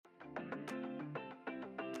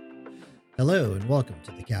Hello and welcome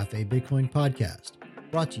to the Cafe Bitcoin podcast,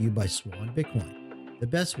 brought to you by Swan Bitcoin, the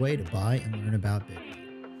best way to buy and learn about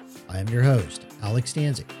Bitcoin. I am your host, Alex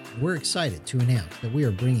Stanzik, and we're excited to announce that we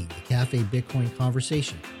are bringing the Cafe Bitcoin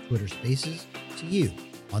conversation from Twitter Spaces to you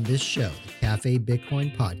on this show, the Cafe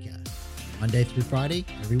Bitcoin podcast, Monday through Friday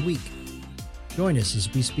every week. Join us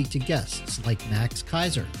as we speak to guests like Max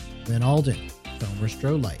Kaiser, Lynn Alden, Tomer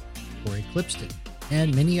Strolight, Corey Clipston,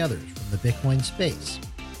 and many others from the Bitcoin space.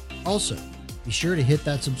 Also, be sure to hit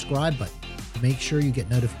that subscribe button to make sure you get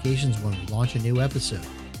notifications when we launch a new episode,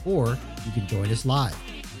 or you can join us live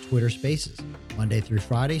on Twitter Spaces, Monday through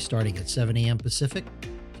Friday, starting at 7 a.m. Pacific,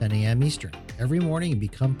 10 a.m. Eastern, every morning, and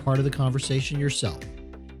become part of the conversation yourself.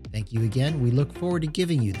 Thank you again. We look forward to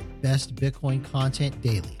giving you the best Bitcoin content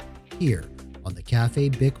daily here on the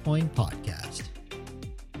Cafe Bitcoin podcast.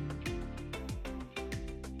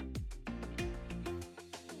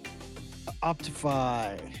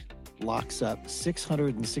 Optify locks up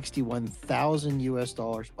 $661,000 US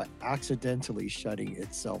by accidentally shutting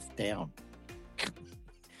itself down.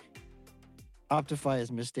 Optify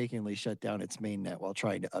has mistakenly shut down its mainnet while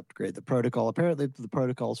trying to upgrade the protocol. Apparently, the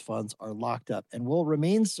protocol's funds are locked up and will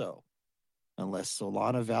remain so unless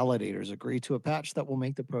Solana validators agree to a patch that will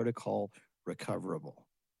make the protocol recoverable.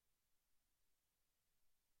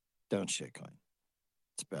 Don't shitcoin.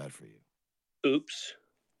 It's bad for you. Oops.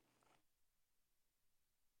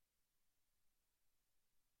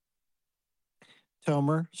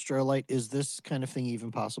 Tomer, Strolight, is this kind of thing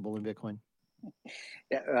even possible in Bitcoin?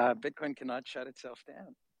 Yeah, Bitcoin cannot shut itself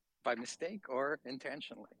down by mistake or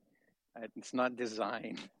intentionally. It's not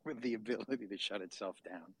designed with the ability to shut itself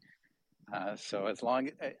down. So as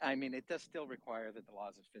long, it does still require that the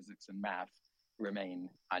laws of physics and math remain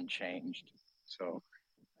unchanged. So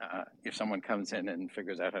if someone comes in and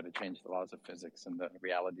figures out how to change the laws of physics and the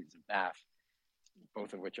realities of math,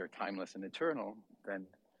 both of which are timeless and eternal, then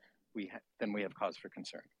we have cause for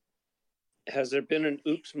concern. Has there been an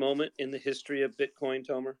oops moment in the history of Bitcoin,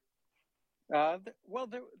 Tomer?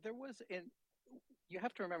 There was. You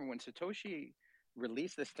have to remember when Satoshi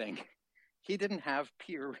released this thing, he didn't have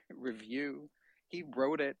peer review. He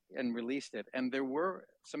wrote it and released it, and there were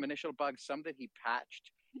some initial bugs, some that he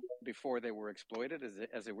patched before they were exploited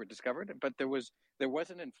as they were discovered. But there was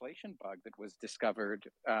an inflation bug that was discovered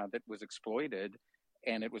that was exploited,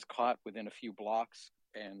 and it was caught within a few blocks.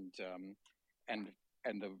 And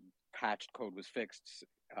the patched code was fixed,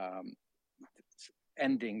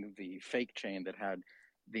 ending the fake chain that had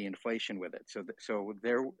the inflation with it. So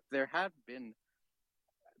there had been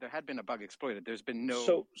a bug exploited. There's been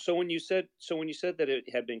no. So when you said that it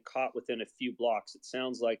had been caught within a few blocks, it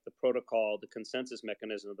sounds like the protocol, the consensus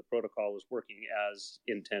mechanism of the protocol, was working as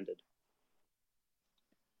intended.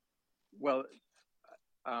 Well,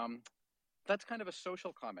 that's kind of a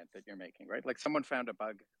social comment that you're making, right? Like someone found a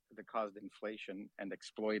bug that caused inflation and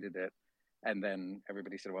exploited it, and then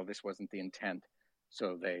everybody said, well, this wasn't the intent,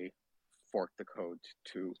 so they forked the code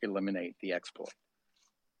to eliminate the exploit.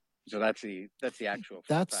 So that's the actual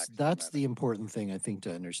that's the important thing, I think,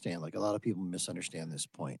 to understand. Like, a lot of people misunderstand this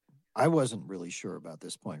point. I wasn't really sure about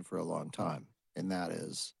this point for a long time, and that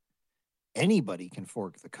is anybody can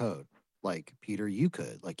fork the code. Like, Peter, you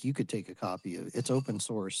could take a copy of it's open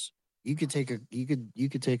source. You could take a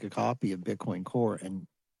copy of Bitcoin Core and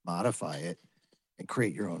modify it and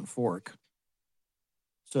create your own fork.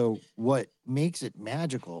 So what makes it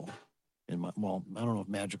magical, I don't know if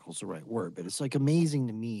magical is the right word, but it's like amazing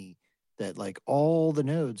to me that like all the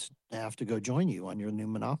nodes have to go join you on your new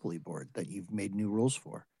monopoly board that you've made new rules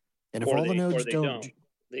for. And if all the nodes don't,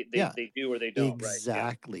 they do or they don't.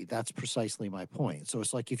 Exactly. Right? Yeah. That's precisely my point. So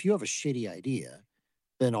it's like if you have a shitty idea,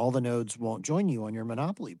 then all the nodes won't join you on your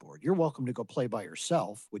monopoly board. You're welcome to go play by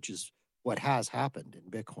yourself, which is what has happened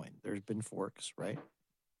in Bitcoin. There's been forks, right?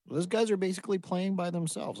 Those guys are basically playing by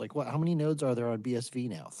themselves. Like, how many nodes are there on BSV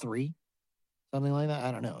now? 3? Something like that?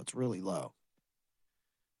 I don't know. It's really low.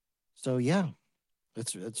 So yeah,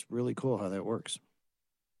 it's really cool how that works.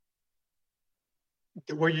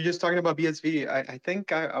 Were you just talking about BSV? I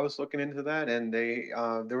think I was looking into that, and they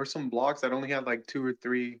there were some blocks that only had like 2 or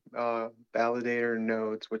 3 validator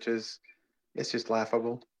nodes, it's just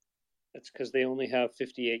laughable. That's because they only have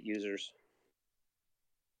 58 users.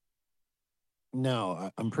 No,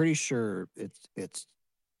 I'm pretty sure it's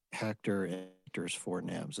Hector and Hector's 4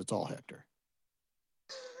 nams. It's all Hector.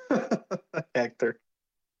 Hector.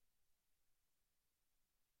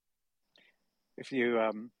 If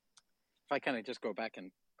I kind of just go back and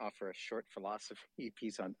offer a short philosophy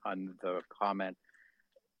piece on the comment,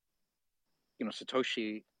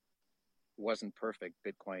 Satoshi wasn't perfect.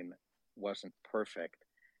 Bitcoin wasn't perfect.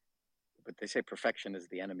 but they say perfection is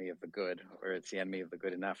the enemy of the good, or it's the enemy of the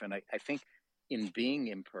good enough. And I think in being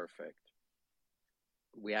imperfect,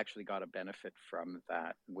 we actually got a benefit from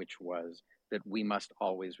that, which was that we must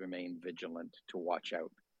always remain vigilant to watch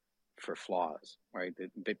out for flaws, right?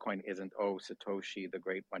 That Bitcoin isn't, oh, Satoshi, the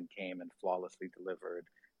great one, came and flawlessly delivered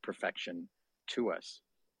perfection to us.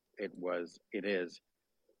 It is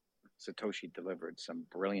Satoshi delivered some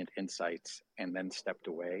brilliant insights and then stepped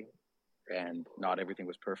away, and not everything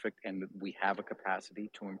was perfect. And we have a capacity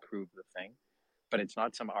to improve the thing, but it's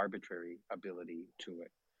not some arbitrary ability to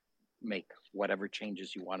make whatever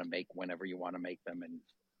changes you want to make whenever you want to make them,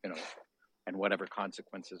 and and whatever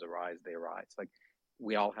consequences arise, they arise. Like,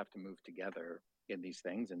 we all have to move together in these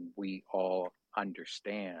things, and we all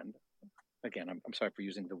understand. Again, I'm sorry for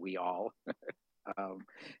using the "we all"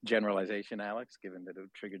 generalization, Alex, given that it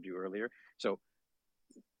triggered you earlier. So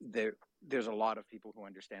there's a lot of people who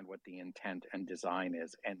understand what the intent and design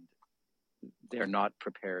is, and they're not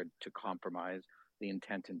prepared to compromise the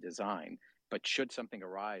intent and design. But should something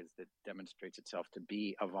arise that demonstrates itself to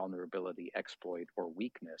be a vulnerability, exploit, or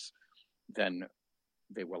weakness, then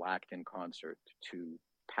they will act in concert to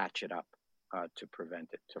patch it up, to prevent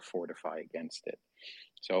it, to fortify against it.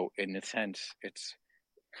 So in a sense, it's,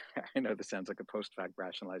 I know this sounds like a post-fact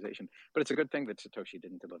rationalization, but it's a good thing that Satoshi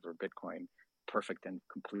didn't deliver Bitcoin perfect and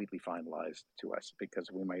completely finalized to us, because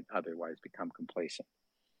we might otherwise become complacent.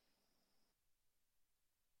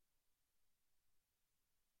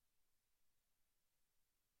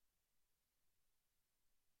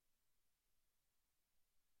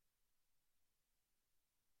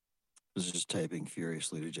 I was just typing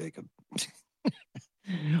furiously to Jacob.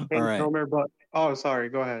 Hey, All right. Tomer, but oh, sorry.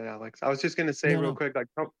 Go ahead, Alex. I was just gonna say real quick, like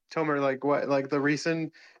Tomer, like what, like the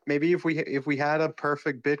reason, maybe if we had a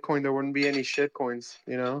perfect Bitcoin, there wouldn't be any shit coins.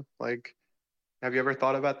 Like, have you ever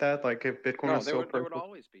thought about that? Like, if Bitcoin was so there would perfect.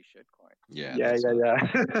 always be shitcoin. Yeah.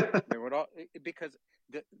 Yeah. There would because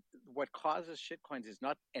what causes shitcoins is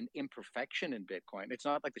not an imperfection in Bitcoin. It's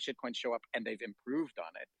not like the shitcoins show up and they've improved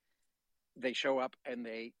on it. They show up and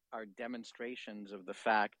they are demonstrations of the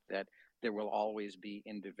fact that there will always be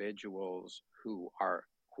individuals who are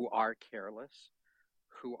careless,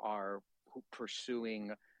 who are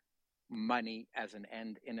pursuing money as an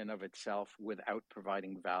end in and of itself without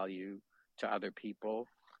providing value to other people,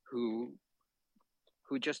 who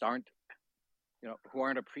just aren't, who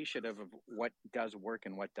aren't appreciative of what does work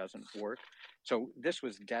and what doesn't work. So this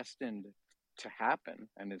was destined to happen,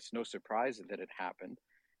 and it's no surprise that it happened.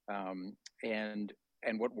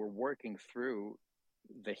 And what we're working through,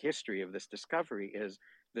 the history of this discovery, is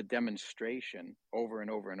the demonstration over and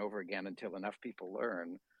over and over again until enough people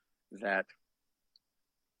learn that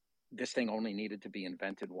this thing only needed to be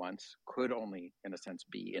invented once, could only, in a sense,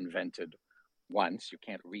 be invented once. You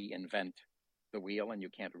can't reinvent the wheel, and you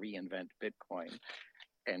can't reinvent Bitcoin.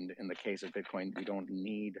 And in the case of Bitcoin, you don't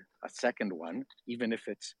need a second one, even if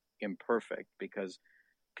it's imperfect, because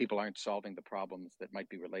people aren't solving the problems that might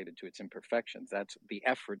be related to its imperfections. That's the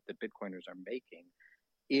effort that Bitcoiners are making,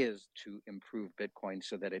 is to improve Bitcoin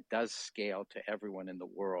so that it does scale to everyone in the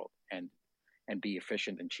world, and be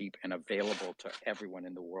efficient and cheap and available to everyone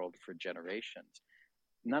in the world for generations.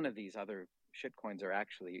 None of these other shitcoins are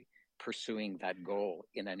actually pursuing that goal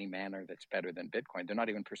in any manner that's better than Bitcoin. They're not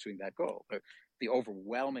even pursuing that goal. The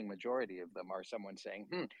overwhelming majority of them are someone saying,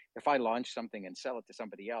 if I launch something and sell it to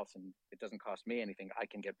somebody else and it doesn't cost me anything, I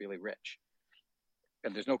can get really rich.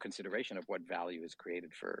 And there's no consideration of what value is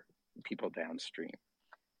created for people downstream.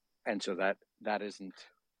 And so that isn't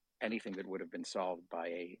anything that would have been solved by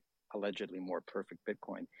a allegedly more perfect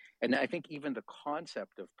Bitcoin. And I think even the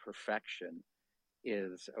concept of perfection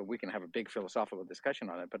is, we can have a big philosophical discussion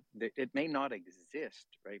on it, but it may not exist,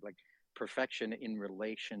 right? Like, perfection in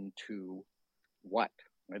relation to what?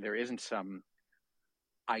 There isn't some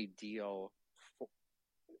ideal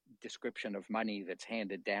description of money that's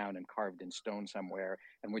handed down and carved in stone somewhere,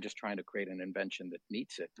 and we're just trying to create an invention that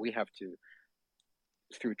meets it. We have to,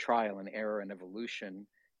 through trial and error and evolution,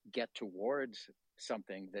 get towards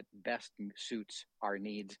something that best suits our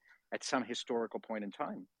needs at some historical point in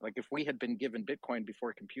time. Like, if we had been given Bitcoin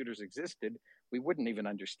before computers existed, we wouldn't even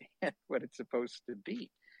understand what it's supposed to be.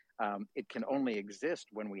 It can only exist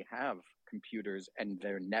when we have computers and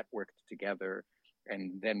they're networked together,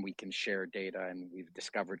 and then we can share data, and we've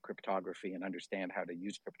discovered cryptography and understand how to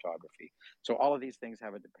use cryptography. So all of these things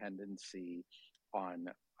have a dependency on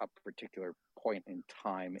a particular point in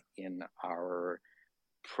time in our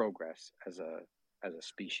progress as a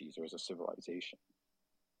species or as a civilization.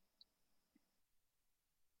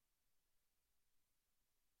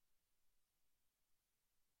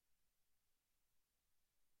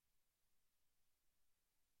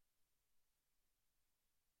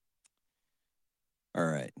 All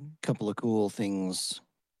right. A couple of cool things,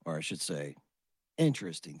 or I should say,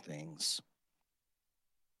 interesting things.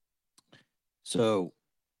 So,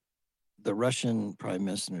 the Russian Prime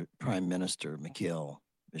Minister Mikhail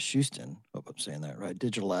Mishustin, hope I'm saying that right,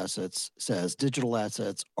 says digital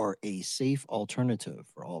assets are a safe alternative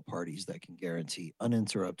for all parties that can guarantee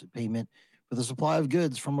uninterrupted payment for the supply of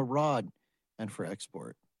goods from abroad and for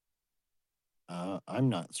export. I'm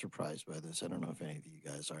not surprised by this. I don't know if any of you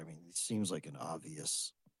guys are. I mean, it seems like an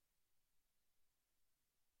obvious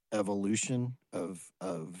evolution of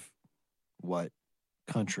what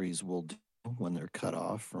countries will do when they're cut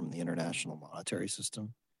off from the international monetary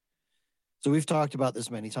system. So we've talked about this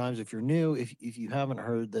many times. If you're new, if you haven't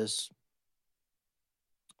heard this,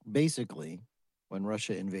 basically, when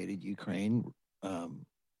Russia invaded Ukraine,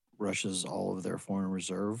 Russia's all of their foreign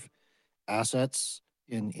reserve assets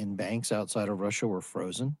in banks outside of Russia were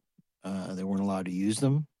frozen. They weren't allowed to use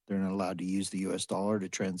them. They're not allowed to use the US dollar to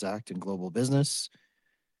transact in global business.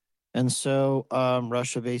 And so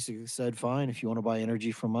Russia basically said, fine, if you want to buy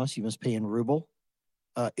energy from us, you must pay in ruble.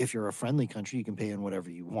 If you're a friendly country, you can pay in whatever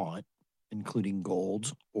you want, including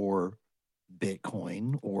gold or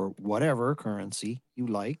Bitcoin or whatever currency you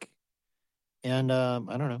like. And I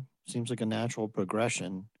don't know, seems like a natural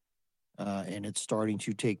progression. And it's starting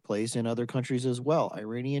to take place in other countries as well.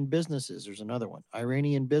 Iranian businesses, there's another one.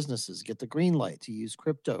 Iranian businesses get the green light to use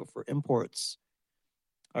crypto for imports.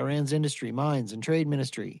 Iran's industry, mines, and trade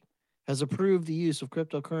ministry has approved the use of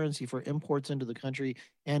cryptocurrency for imports into the country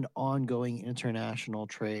and ongoing international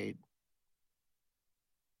trade.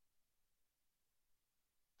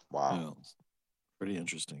 Wow. You know, pretty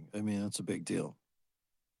interesting. I mean, that's a big deal.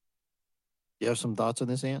 You have some thoughts on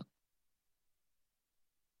this, Ant?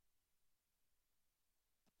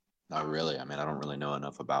 Not really. I mean, I don't really know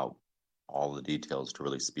enough about all the details to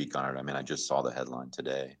really speak on it. I mean, I just saw the headline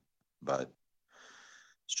today, but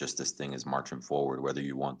it's just this thing is marching forward, whether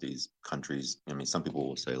you want these countries. I mean, some people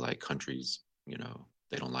will say like countries, you know,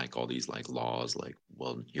 they don't like all these like laws, like,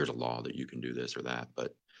 well, here's a law that you can do this or that.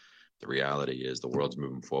 But the reality is the world's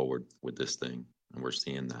moving forward with this thing, and we're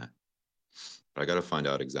seeing that. But I got to find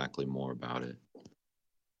out exactly more about it.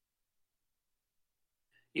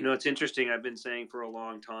 You know, it's interesting. I've been saying for a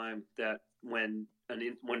long time that when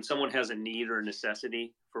someone has a need or a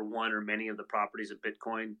necessity for one or many of the properties of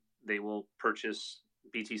Bitcoin, they will purchase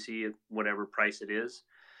BTC at whatever price it is.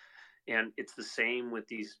 And it's the same with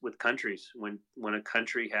countries. When a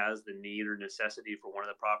country has the need or necessity for one of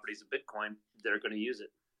the properties of Bitcoin, they're going to use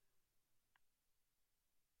it.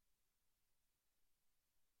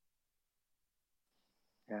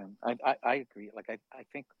 Yeah, I agree. Like I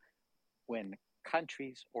think when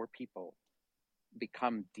countries or people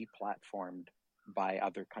become deplatformed by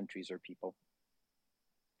other countries or people,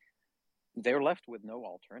 they're left with no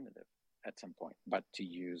alternative at some point but to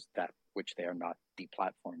use that which they are not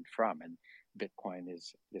deplatformed from. And Bitcoin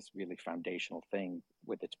is this really foundational thing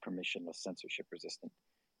with its permissionless, censorship-resistant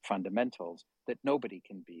fundamentals that nobody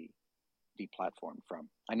can be deplatformed from.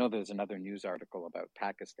 I know there's another news article about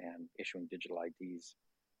Pakistan issuing digital IDs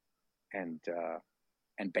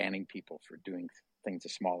and banning people for doing things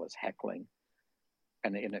as small as heckling.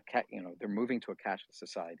 And they're moving to a cashless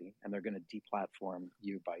society, and they're going to deplatform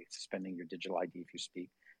you by suspending your digital ID if you speak.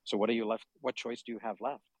 So what are you left? What choice do you have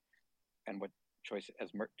left? And what choice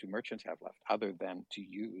do merchants have left other than to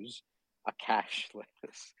use a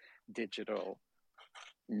cashless, digital,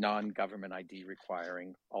 non-government ID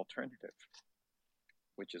requiring alternative,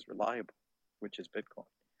 which is reliable, which is Bitcoin?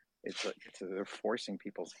 They're forcing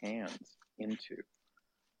people's hands into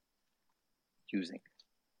using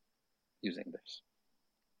this.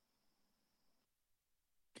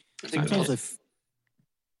 Sometimes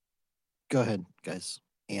go ahead, guys.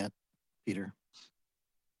 Ant, Peter.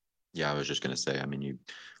 Yeah, I was just going to say, I mean,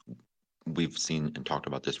 we've seen and talked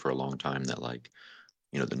about this for a long time that like,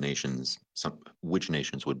 you know, which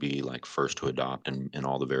nations would be like first to adopt and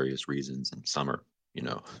all the various reasons, and some are, you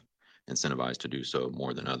know, incentivized to do so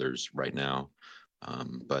more than others right now.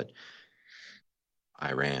 But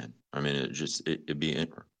Iran, I mean, it'd be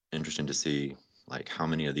interesting to see like how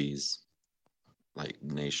many of these like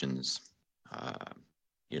nations,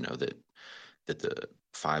 you know, that the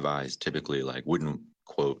Five Eyes typically like wouldn't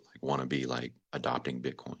quote like want to be like adopting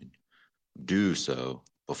Bitcoin do so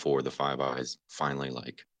before the Five Eyes finally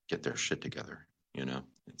like get their shit together. You know,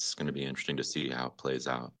 it's going to be interesting to see how it plays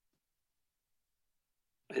out.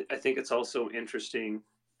 I think it's also interesting,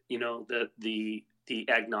 you know, that the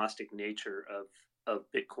agnostic nature of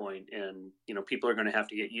Bitcoin, and you know, people are going to have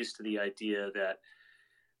to get used to the idea that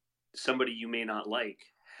somebody you may not like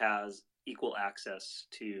has equal access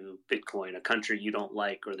to Bitcoin. A country you don't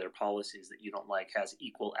like or their policies that you don't like has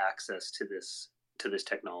equal access to this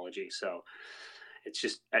technology. So it's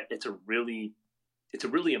a really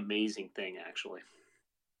amazing thing, actually.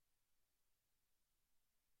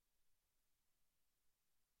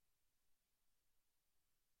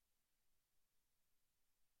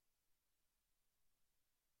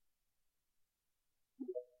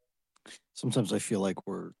 Sometimes I feel like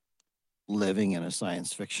we're living in a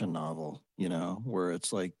science fiction novel, where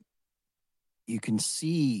it's like you can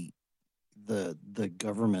see the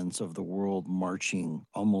governments of the world marching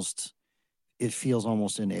almost, it feels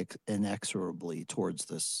almost inexorably towards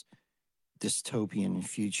this dystopian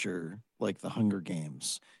future, like the Hunger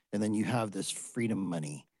Games. And then you have this freedom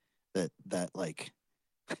money that like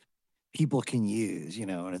people can use,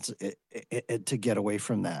 and it's to get away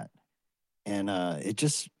from that. And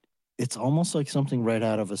it's almost like something right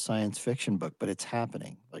out of a science fiction book, but it's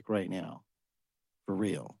happening like right now, for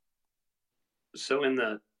real. So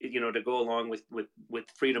to go along with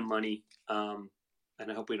freedom money, and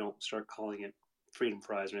I hope we don't start calling it freedom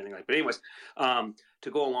fries or anything like that. But anyways, to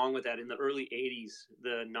go along with that, in the early 80s,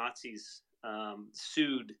 the Nazis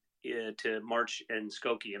sued to march in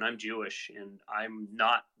Skokie, and I'm Jewish, and I'm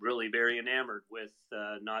not really very enamored with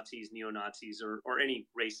Nazis, neo-Nazis, or any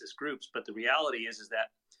racist groups. But the reality is that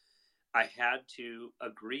I had to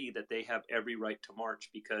agree that they have every right to march,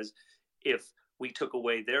 because if we took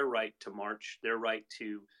away their right to march, their right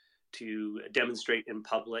to demonstrate in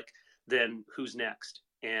public, then who's next?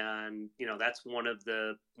 And that's one of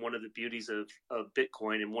the beauties of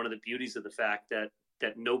Bitcoin, and one of the beauties of the fact that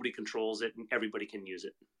nobody controls it and everybody can use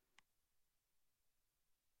it.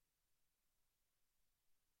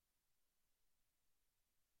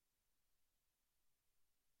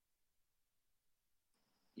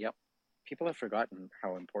 Yep. People have forgotten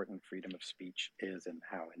how important freedom of speech is and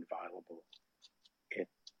how inviolable it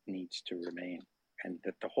needs to remain. And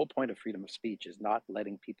that the whole point of freedom of speech is not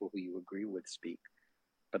letting people who you agree with speak,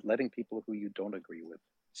 but letting people who you don't agree with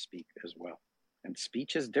speak as well. And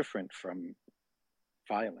speech is different from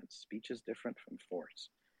violence. Speech is different from force.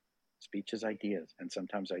 Speech is ideas, and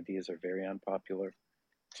sometimes ideas are very unpopular.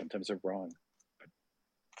 Sometimes they're wrong.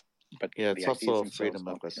 But yeah, it's also freedom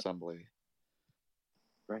of assembly.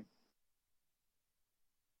 Right.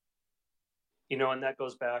 And that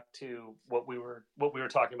goes back to what we were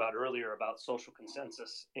talking about earlier about social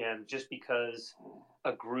consensus. And just because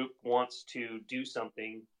a group wants to do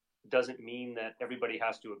something doesn't mean that everybody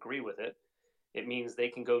has to agree with it. It means they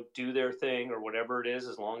can go do their thing, or whatever it is,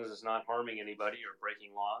 as long as it's not harming anybody or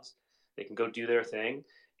breaking laws. They can go do their thing,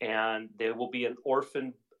 and there will be an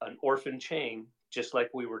orphan chain, just like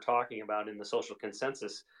we were talking about in the social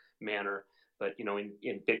consensus manner. But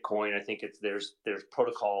in Bitcoin, I think there's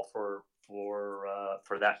protocol for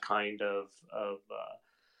that kind of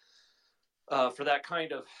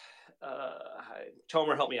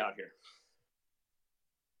Tomer, help me out here.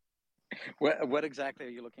 What exactly are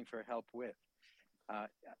you looking for help with?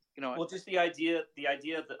 Well, just the idea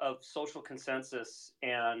of social consensus,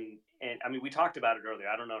 and I mean, we talked about it earlier.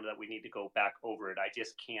 I don't know that we need to go back over it. I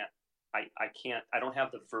just can't. I don't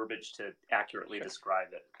have the verbiage to accurately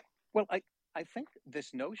describe it. Well, I think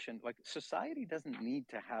this notion, like, society doesn't need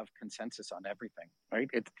to have consensus on everything, right?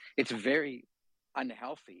 It's very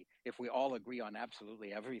unhealthy if we all agree on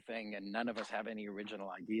absolutely everything and none of us have any original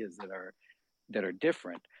ideas that are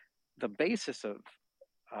different. The basis of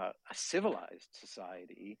a civilized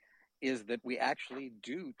society is that we actually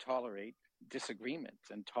do tolerate disagreements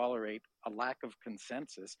and tolerate a lack of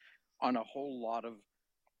consensus on a whole lot of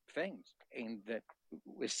things, and that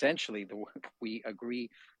essentially we agree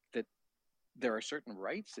that there are certain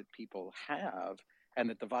rights that people have, and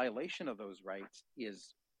that the violation of those rights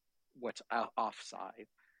is what's offside,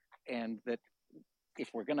 and that if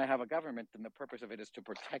we're going to have a government, then the purpose of it is to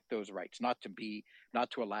protect those rights, not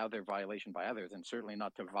to allow their violation by others, and certainly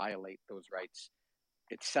not to violate those rights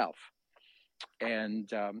itself. And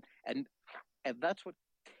that's what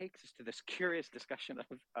takes us to this curious discussion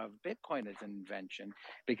of Bitcoin as an invention,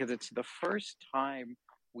 because it's the first time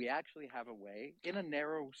we actually have a way, in a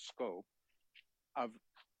narrow scope, of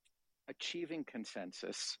achieving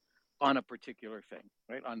consensus on a particular thing,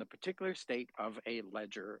 right? On the particular state of a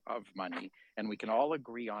ledger of money, and we can all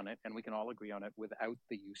agree on it, and we can all agree on it without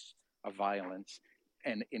the use of violence.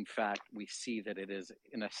 And in fact, we see that it is,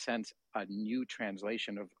 in a sense, a new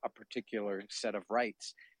translation of a particular set of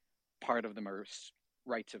rights. Part of them are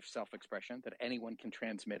rights of self-expression, that anyone can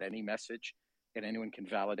transmit any message, and anyone can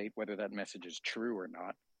validate whether that message is true or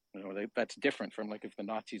not. That's different from, like, if the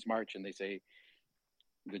Nazis march and they say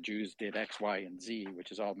the Jews did X, Y, and Z,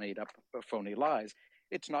 which is all made up of phony lies.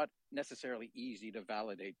 it's not necessarily easy to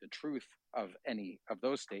validate the truth of any of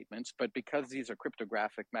those statements, but because these are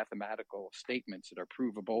cryptographic mathematical statements that are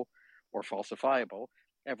provable or falsifiable,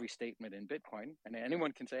 every statement in Bitcoin, and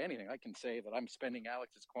anyone can say anything. I can say that I'm spending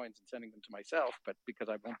Alex's coins and sending them to myself, but because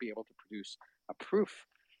I won't be able to produce a proof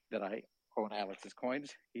that I own Alex's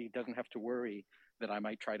coins, he doesn't have to worry that I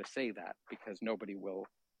might try to say that, because nobody will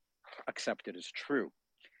accept it as true.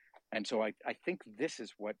 And so I think this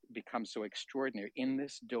is what becomes so extraordinary in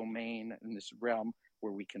this domain, in this realm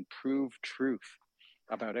where we can prove truth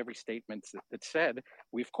about every statement that's said.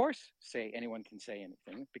 We, of course, say anyone can say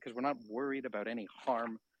anything because we're not worried about any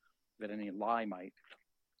harm that any lie might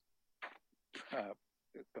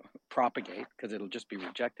propagate, because it'll just be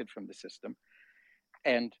rejected from the system.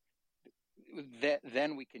 And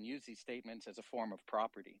then we can use these statements as a form of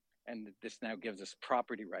property. And this now gives us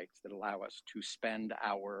property rights that allow us to spend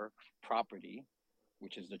our property,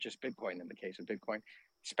 which is just Bitcoin in the case of Bitcoin,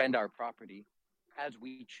 spend our property as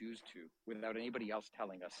we choose to, without anybody else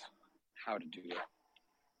telling us how to do it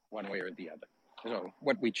one way or the other. So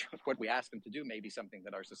what we ask them to do may be something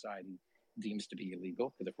that our society deems to be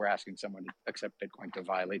illegal, because if we're asking someone to accept Bitcoin to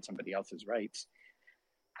violate somebody else's rights,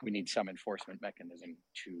 we need some enforcement mechanism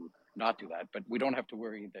to not do that. But we don't have to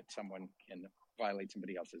worry that someone can violate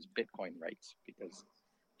somebody else's Bitcoin rights, because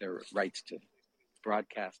their rights to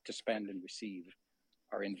broadcast, to spend and receive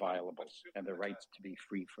are inviolable, and their rights to be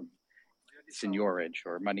free from seigniorage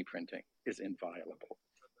or money printing is inviolable.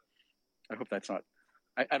 I hope that's not,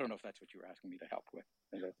 I don't know if that's what you were asking me to help with.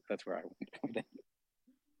 That's where I went.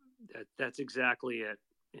 That's exactly it.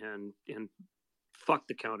 And fuck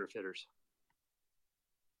the counterfeiters.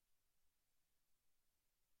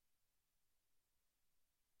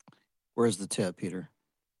 Where's the tip, Peter?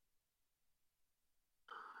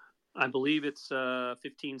 I believe it's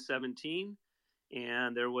 1517,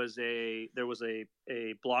 and there was a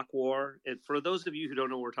block war. And for those of you who don't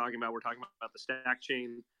know what we're talking about the stack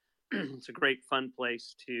chain. It's a great fun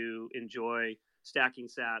place to enjoy stacking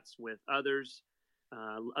sats with others,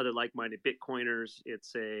 other like-minded Bitcoiners.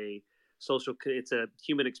 It's a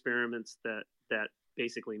human experiment that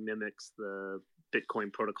basically mimics the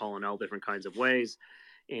Bitcoin protocol in all different kinds of ways.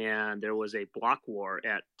 And there was a block war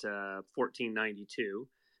at 1492.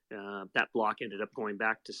 That block ended up going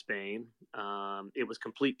back to Spain. It was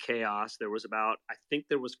complete chaos. There was I think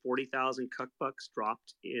there was 40,000 cuck bucks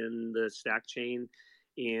dropped in the stack chain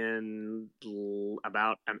in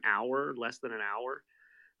about an hour, less than an hour.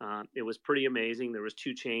 It was pretty amazing. There was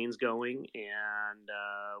 2 chains going, and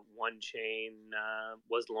one chain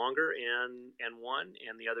was longer and won,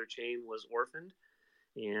 and the other chain was orphaned.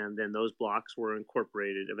 And then those blocks were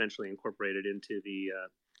eventually incorporated into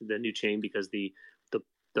the new chain, because the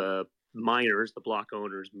miners, the block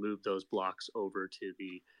owners, moved those blocks over to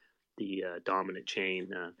the dominant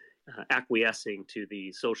chain, acquiescing to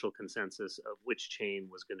the social consensus of which chain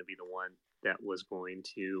was going to be the one that was going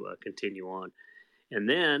to continue on. And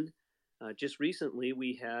then just recently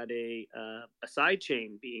we had a side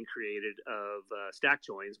chain being created of stack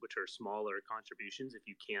joins, which are smaller contributions. If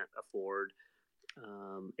you can't afford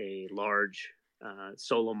a large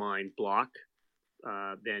solo mine block,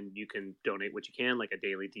 then you can donate what you can, like a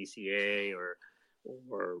daily DCA or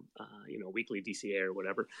weekly DCA or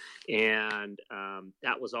whatever. And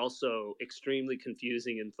that was also extremely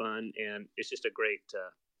confusing and fun, and it's just a great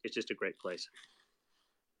place.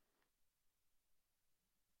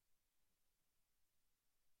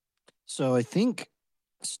 So I think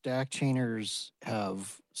stack chainers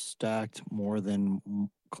have stacked more than,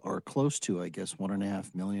 or close to, I guess,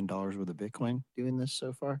 $1.5 million worth of Bitcoin doing this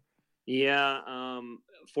so far. Yeah,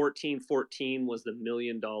 1414 was the $1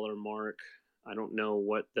 million mark. I don't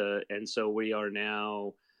know and so we are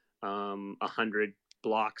now 100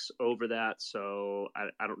 blocks over that. So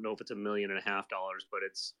I don't know if it's $1.5 million, but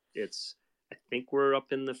it's I think we're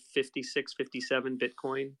up in the 56, 57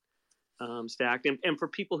 Bitcoin stacked. And for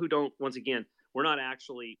people who don't, once again, we're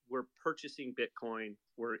purchasing Bitcoin,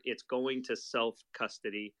 it's going to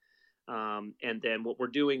self-custody. And then what we're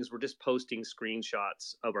doing is we're just posting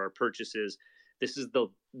screenshots of our purchases. This is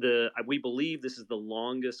we believe this is the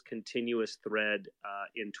longest continuous thread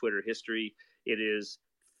in Twitter history. It is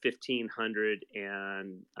currently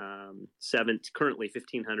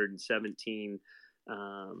 1,517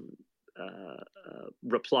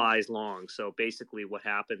 replies long. So basically what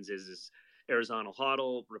happens is Arizona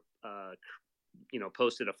Hodl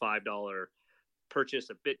posted a $5 purchase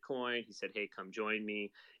of Bitcoin. He said, hey, come join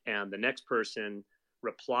me. And the next person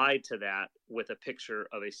replied to that with a picture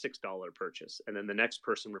of a $6 purchase. And then the next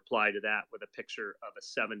person replied to that with a picture of a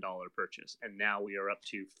 $7 purchase. And now we are up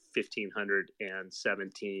to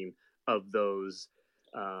 1,517 of those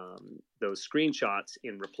those screenshots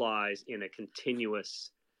in replies in a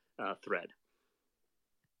continuous thread.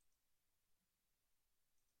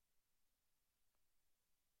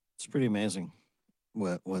 It's pretty amazing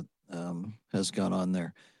what has gone on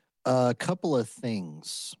there. A couple of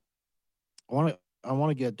things. I want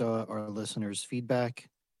to get our listeners' feedback.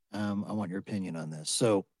 I want your opinion on this.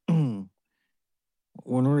 So when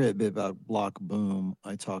we're at Block Boom,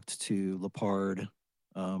 I talked to Lepard.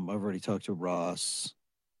 I've already talked to Ross.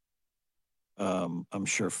 I'm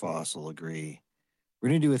sure Foss will agree. We're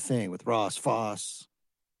going to do a thing with Ross, Foss,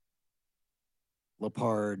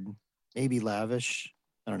 Lepard, maybe Lavish.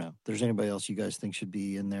 I don't know. If there's anybody else you guys think should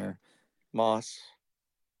be in there? Moss.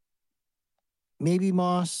 Maybe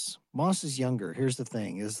Moss. Moss is younger. Here's the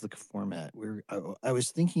thing. This is the format. I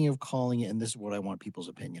was thinking of calling it, and this is what I want people's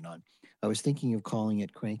opinion on. I was thinking of calling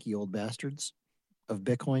it Cranky Old Bastards of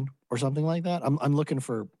Bitcoin or something like that. I'm looking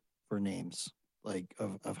for names like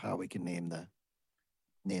of how we can name the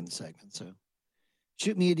segment. So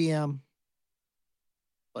shoot me a DM.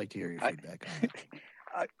 I'd like to hear your feedback on it.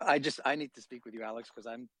 I need to speak with you, Alex, because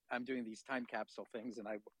I'm doing these time capsule things, and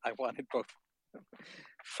I wanted both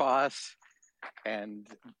Foss and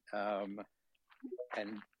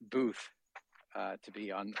Booth to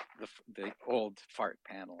be on the old fart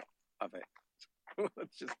panel of it.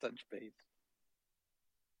 Let's just touch base.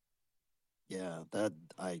 Yeah,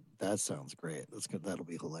 that sounds great. That'll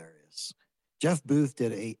be hilarious. Jeff Booth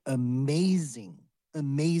did a amazing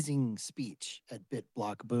speech at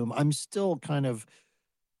BitBlock Boom. I'm still kind of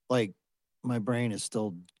like, my brain is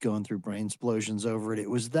still going through brain explosions over it. It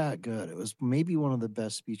was that good. It was maybe one of the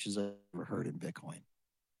best speeches I've ever heard in Bitcoin.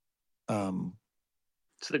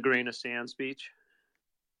 It's the grain of sand speech.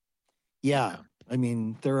 Yeah. I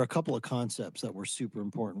mean, there are a couple of concepts that were super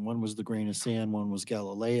important. One was the grain of sand, one was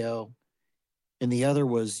Galileo, and the other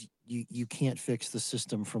was you can't fix the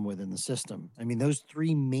system from within the system. I mean, those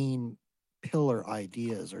three main pillar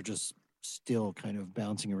ideas are just still kind of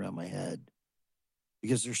bouncing around my head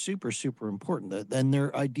because they're super, super important. And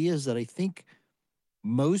they're ideas that I think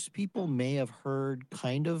most people may have heard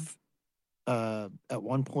kind of at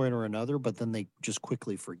one point or another, but then they just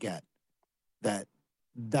quickly forget that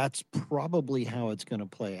that's probably how it's going to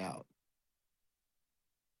play out.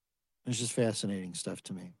 It's just fascinating stuff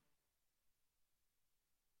to me.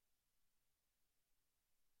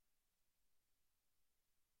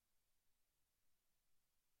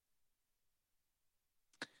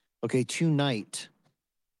 Okay, tonight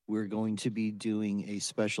we're going to be doing a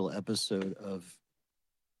special episode of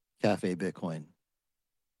Cafe Bitcoin.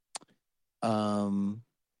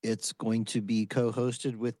 It's going to be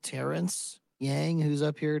co-hosted with Terrence Yang, who's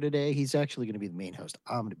up here today. He's actually going to be the main host.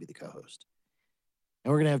 I'm going to be the co-host.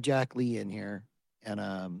 And we're going to have Jack Lee in here and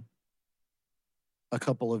a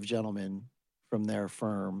couple of gentlemen from their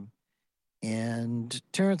firm. And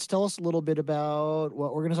Terrence, tell us a little bit about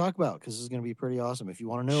what we're going to talk about, because this is going to be pretty awesome. If you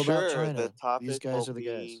want to know about China, these guys are the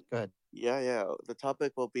guys. Go ahead. Yeah. The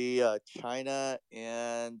topic will be China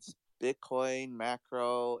and Bitcoin,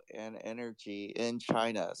 macro, and energy in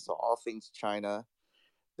China. So all things China.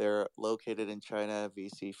 They're located in China,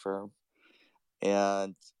 VC firm,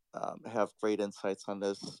 and have great insights on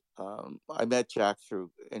this. I met Jack through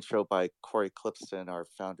intro by Corey Clipston, our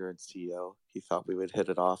founder and CEO. He thought we would hit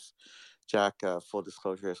it off. Jack, full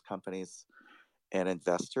disclosure, his company's an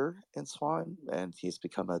investor in Swan, and he's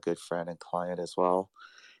become a good friend and client as well.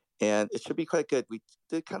 And it should be quite good. We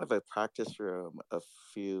did kind of a practice room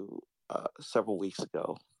several weeks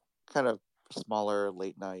ago, kind of smaller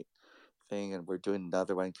late night thing, and we're doing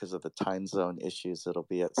another one because of the time zone issues. It'll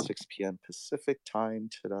be at 6 p.m. Pacific time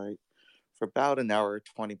tonight for about an hour,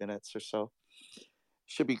 20 minutes or so.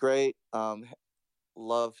 Should be great.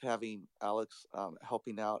 Love having Alex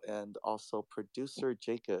helping out, and also producer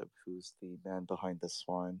Jacob, who's the man behind the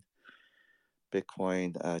Swan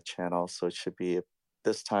Bitcoin channel. So it should be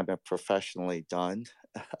this time a professionally done,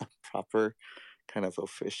 proper kind of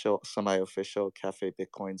official, semi-official Cafe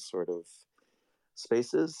Bitcoin sort of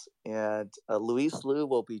spaces. And Luis Liu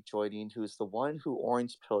will be joining, who's the one who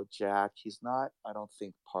orange pilled Jack. He's not, I don't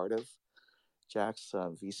think, part of Jack's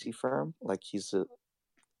VC firm. Like, he's an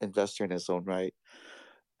investor in his own right.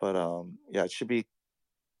 But yeah, it should be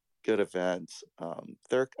good event.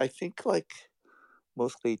 They're, I think, like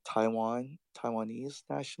mostly Taiwanese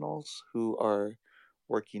nationals who are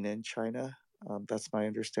working in China. That's my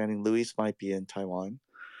understanding. Luis might be in Taiwan.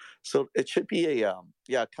 So it should be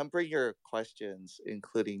come bring your questions,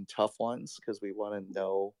 including tough ones, because we want to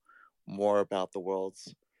know more about the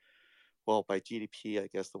world's, well, by GDP, I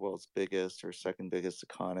guess the world's biggest or second biggest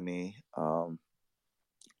economy.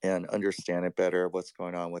 and understand it better, what's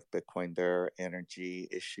going on with Bitcoin there, energy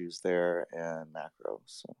issues there, and macro.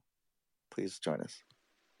 So please join us.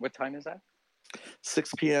 What time is that?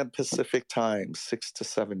 6 p.m. Pacific time, 6 to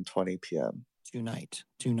 7:20 p.m. Tonight.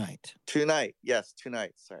 Yes,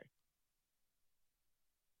 tonight. Sorry.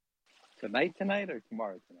 Tonight, or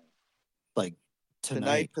tomorrow tonight? Like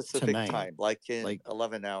tonight Pacific time, like in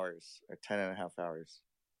 11 hours or 10 and a half hours.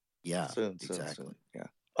 Yeah, soon. exactly. Yeah,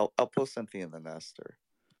 I'll post something in the nest. Or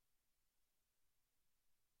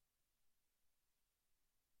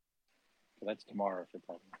So that's tomorrow for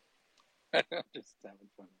time. Just having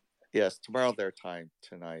fun. Yes, tomorrow their time,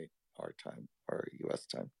 tonight our time, or U.S.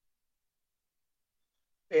 time.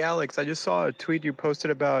 Hey Alex, I just saw a tweet you posted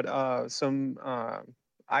about some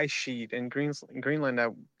ice sheet in Greenland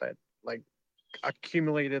that like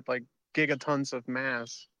accumulated like gigatons of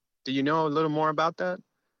mass. Do you know a little more about that?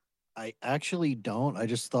 I actually don't. I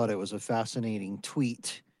just thought it was a fascinating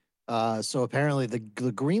tweet. So apparently, the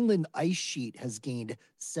Greenland ice sheet has gained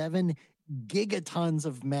 7 gigatons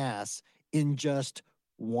of mass in just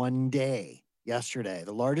one day. Yesterday,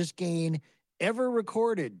 the largest gain ever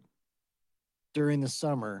recorded during the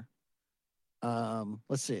summer.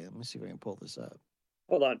 Let's see. Let me see if I can pull this up.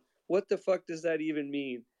 Hold on. What the fuck does that even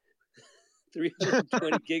mean?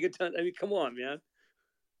 320 gigatons? I mean, come on, man.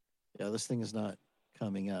 Yeah, this thing is not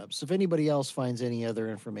coming up. So if anybody else finds any other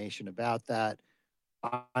information about that,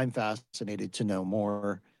 I'm fascinated to know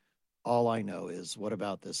more. All I know is, what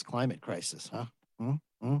about this climate crisis, huh?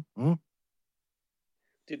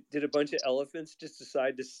 Did a bunch of elephants just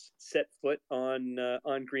decide to set foot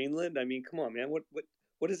on Greenland? I mean, come on, man.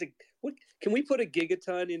 What is it? What can we put a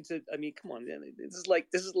gigaton into? I mean, come on, man. This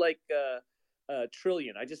is like a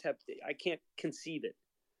trillion. I can't conceive it.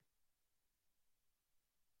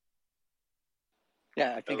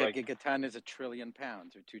 Yeah, I think a gigaton is 1 trillion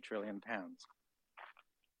pounds or 2 trillion pounds.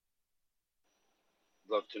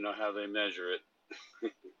 Love to know how they measure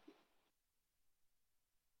it.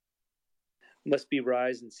 Must be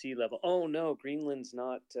rise in sea level. Oh no, Greenland's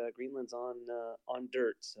not. Greenland's on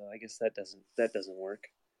dirt, so I guess that doesn't work.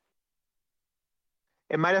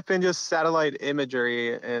 It might have been just satellite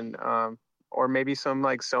imagery and or maybe some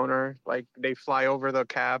like sonar, like they fly over the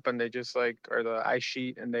cap and they just like, or the ice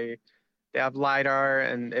sheet, and they have LiDAR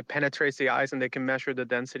and it penetrates the ice and they can measure the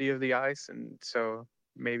density of the ice, and so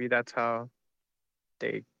maybe that's how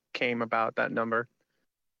they came about that number.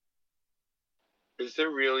 Is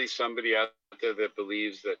there really somebody out there that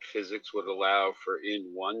believes that physics would allow for,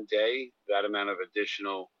 in one day, that amount of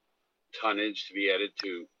additional tonnage to be added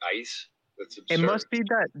to ice? That's absurd. It must be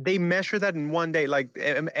that they measure that in one day. Like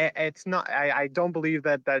it's not. I don't believe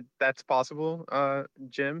that's possible,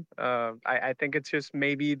 Jim. I think it's just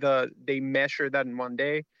maybe they measure that in one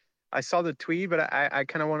day. I saw the tweet, but I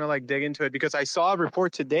kind of want to like dig into it because I saw a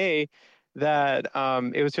report today that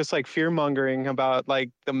it was just like fear mongering about like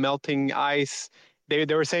the melting ice. They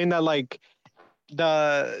were saying that like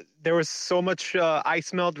there was so much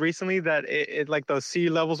ice melt recently that it like the sea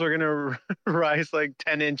levels are gonna rise like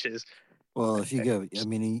 10 inches. Well, if you go, I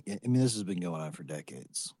mean, this has been going on for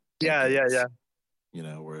decades. Yeah. You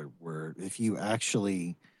know, where if you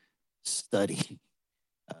actually study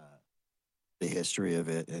the history of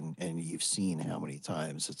it, and you've seen how many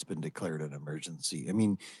times it's been declared an emergency. I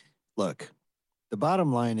mean, look, the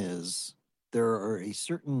bottom line is there are a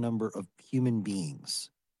certain number of human beings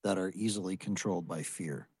that are easily controlled by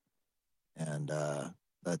fear, and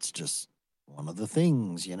that's just one of the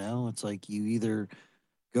things. You know, it's like you either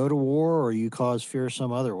go to war or you cause fear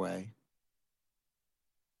some other way,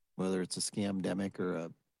 whether it's a scamdemic or a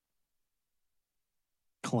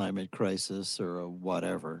climate crisis or a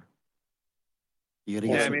whatever. You got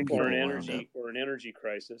to get some people wound up. Or an energy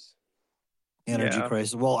crisis. Energy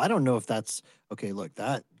crisis. Well, I don't know if that's okay. Look,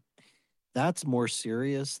 that's more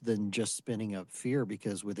serious than just spinning up fear,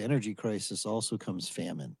 because with energy crisis also comes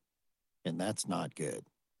famine, and that's not good.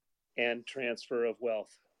 And transfer of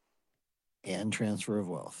wealth. Yes.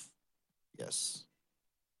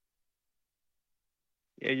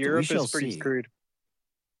 Yeah, Europe is pretty screwed.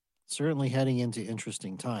 Certainly heading into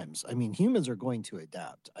interesting times. I mean, humans are going to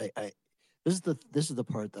adapt. This is the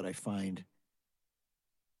part that I find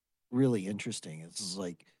really interesting. It's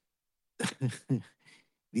like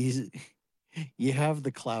you have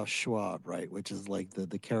the Klaus Schwab, right, which is like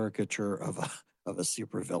the caricature of a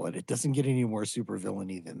supervillain. It doesn't get any more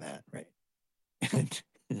supervillainy than that, right? And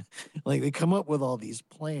like they come up with all these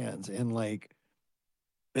plans, and like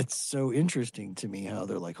it's so interesting to me how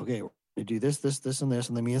they're like, okay, we're gonna do this, and this,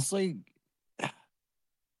 and I mean, it's like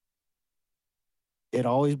it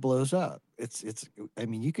always blows up. It's. I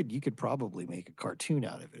mean, you could probably make a cartoon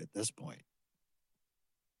out of it at this point.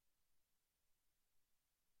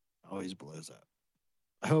 Always blows up.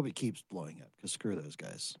 I hope it keeps blowing up because screw those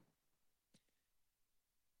guys.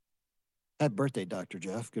 Happy birthday, Dr.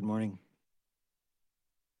 Jeff. Good morning.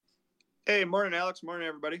 Hey, morning, Alex. Morning,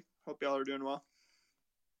 everybody. Hope y'all are doing well.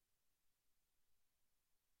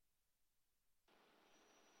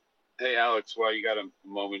 Hey, Alex, while you got a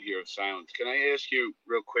moment here of silence, can I ask you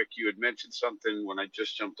real quick? You had mentioned something when I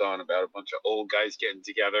just jumped on about a bunch of old guys getting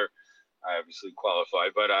together. I obviously qualify,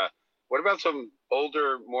 but what about some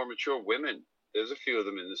older, more mature women? There's a few of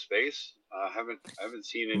them in the space. I haven't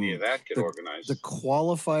seen any of that get organized. The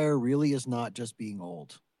qualifier really is not just being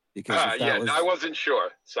old, because if that was, I wasn't sure.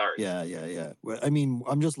 Sorry. Yeah. Well, I mean,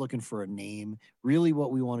 I'm just looking for a name. Really,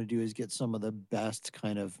 what we want to do is get some of the best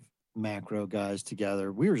kind of macro guys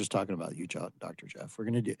together. We were just talking about you, Dr. Jeff. We're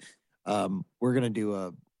gonna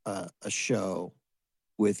do a show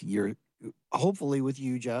with hopefully with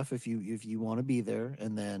you, Jeff, if you want to be there,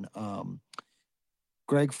 and then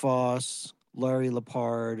Greg Foss, Larry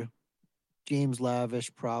Lepard, James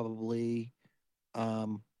Lavish, probably. I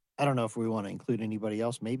don't know if we want to include anybody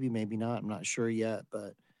else. Maybe not. I'm not sure yet,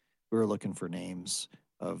 but we're looking for names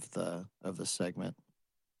of the segment.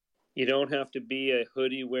 You don't have to be a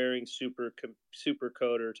hoodie wearing super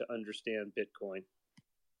coder to understand Bitcoin.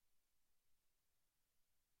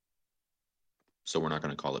 So we're not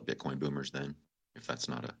going to call it Bitcoin boomers then, if that's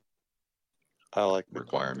not I like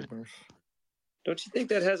requirement. Don't you think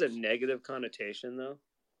that has a negative connotation, though?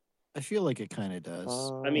 I feel like it kind of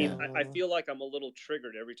does. I mean, I feel like I'm a little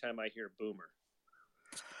triggered every time I hear boomer.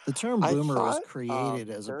 The term boomer was created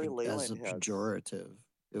as a pejorative.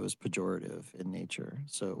 It was pejorative in nature.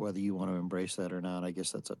 So whether you want to embrace that or not, I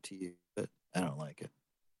guess that's up to you. But I don't like it.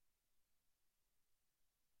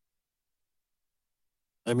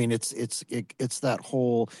 I mean, it's that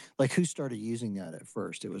whole, like, who started using that at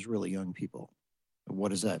first? It was really young people. What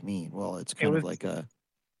does that mean? Well, it's kind of like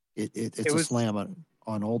it's a slam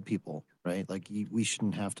on old people, right? Like, we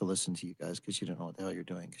shouldn't have to listen to you guys because you don't know what the hell you're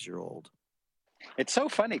doing because you're old. It's so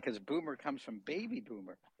funny because boomer comes from baby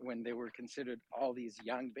boomer, when they were considered all these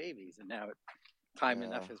young babies, and now time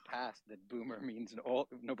enough has passed that boomer means old.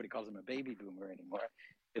 Nobody calls them a baby boomer anymore.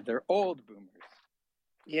 They're old boomers.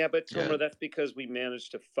 Yeah, but Tomer, that's because we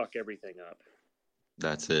managed to fuck everything up.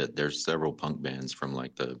 That's it. There's several punk bands from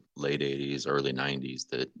like the late 80s, early 90s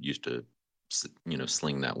that used to,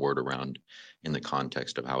 sling that word around in the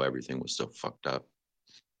context of how everything was so fucked up.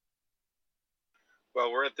 Well,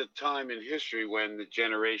 we're at the time in history when the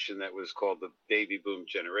generation that was called the baby boom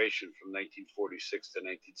generation from 1946 to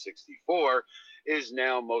 1964 is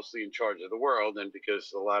now mostly in charge of the world. And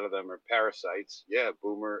because a lot of them are parasites,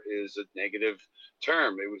 boomer is a negative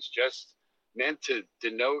term. It was just meant to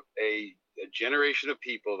denote a generation of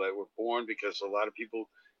people that were born because a lot of people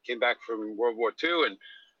came back from World War II and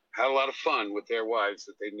had a lot of fun with their wives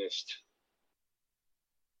that they missed.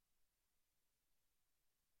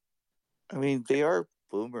 I mean, they are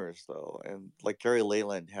boomers, though. And like Gary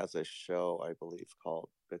Leyland has a show, I believe, called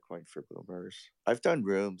Bitcoin for Boomers. I've done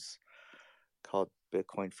rooms called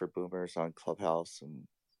Bitcoin for Boomers on Clubhouse and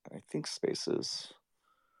I think Spaces.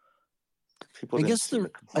 I guess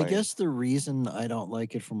the reason I don't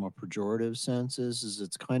like it from a pejorative sense is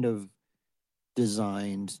it's kind of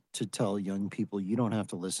designed to tell young people you don't have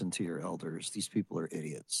to listen to your elders. These people are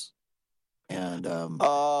idiots. And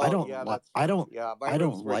I don't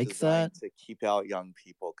like that to keep out young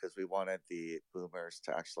people because we wanted the boomers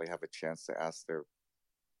to actually have a chance to ask their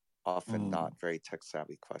often not very tech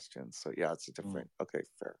savvy questions. So it's a different. Okay,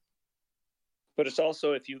 fair. But it's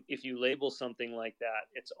also, if you label something like that,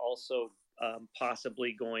 it's also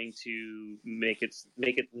possibly going to make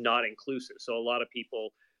it not inclusive. So a lot of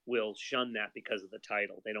people will shun that because of the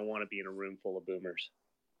title. They don't want to be in a room full of boomers.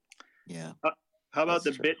 Yeah. How about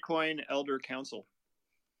the Bitcoin Elder Council?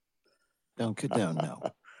 No.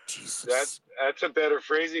 Jesus. That's a better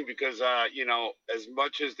phrasing because as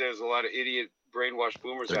much as there's a lot of idiot brainwashed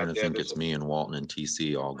boomers they're out gonna there, think it's me and Walton and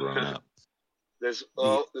TC all grown up.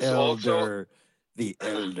 The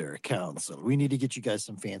Elder Council. We need to get you guys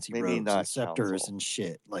some fancy robes and scepters and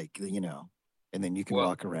shit, and then you can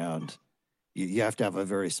walk around. You have to have a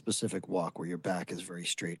very specific walk where your back is very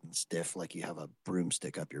straight and stiff, like you have a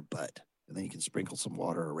broomstick up your butt. And then you can sprinkle some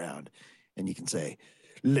water around and you can say,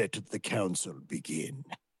 "Let the council begin."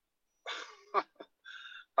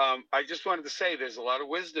 I just wanted to say there's a lot of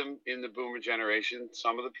wisdom in the boomer generation.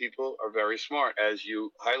 Some of the people are very smart. As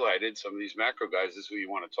you highlighted, some of these macro guys is who you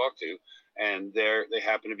want to talk to. And they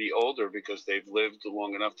happen to be older because they've lived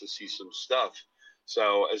long enough to see some stuff.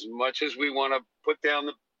 So as much as we want to put down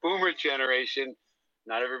the boomer generation,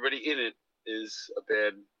 not everybody in it is a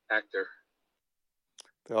bad actor.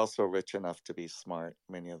 They're also rich enough to be smart,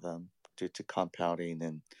 many of them, due to compounding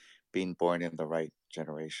and being born in the right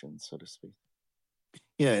generation, so to speak.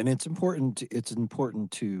 Yeah, and it's important.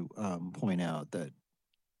 To point out that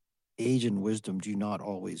age and wisdom do not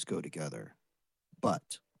always go together,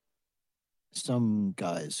 but some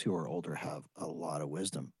guys who are older have a lot of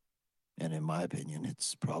wisdom, and in my opinion,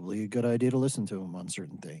 it's probably a good idea to listen to them on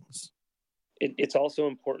certain things. It's also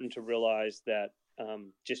important to realize that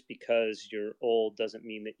just because you're old doesn't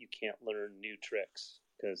mean that you can't learn new tricks.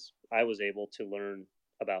 Because I was able to learn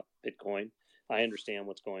about Bitcoin. I understand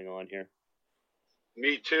what's going on here.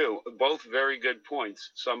 Me too. Both very good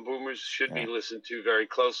points. Some boomers should be listened to very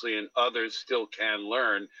closely, and others still can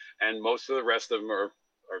learn. And most of the rest of them are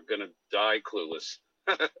going to die clueless.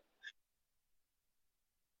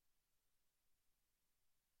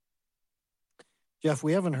 Jeff,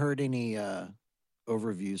 we haven't heard any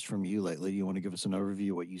overviews from you lately. You want to give us an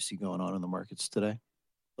overview of what you see going on in the markets today?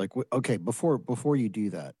 Like, okay, before you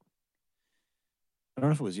do that, I don't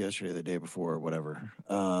know if it was yesterday or the day before or whatever.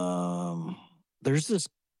 There's this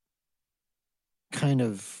kind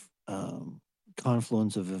of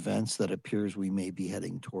confluence of events that appears we may be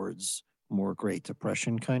heading towards more Great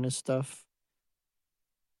Depression kind of stuff.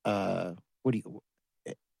 What do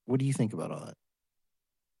you think about all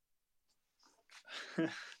that?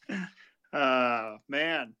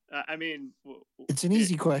 Man, I mean, it's an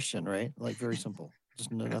easy question, right? Like very simple.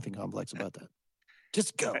 Just nothing complex about that.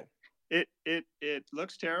 Just go. It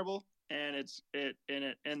looks terrible, and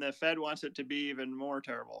and the Fed wants it to be even more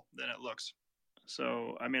terrible than it looks.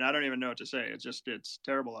 So, I mean, I don't even know what to say. It's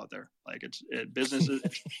terrible out there. Like businesses,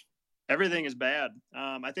 everything is bad.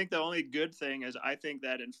 I think the only good thing is I think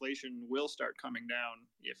that inflation will start coming down.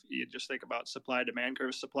 If you just think about supply demand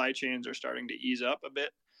curves, supply chains are starting to ease up a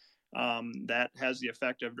bit. That has the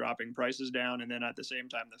effect of dropping prices down. And then at the same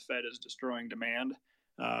time, the Fed is destroying demand.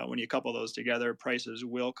 When you couple those together, prices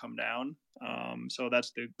will come down. So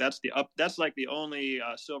that's like the only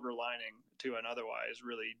silver lining to an otherwise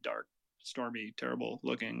really dark, stormy, terrible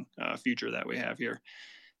looking future that we have here.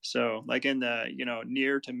 So like in the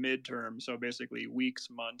near to midterm, so basically weeks,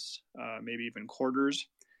 months, maybe even quarters,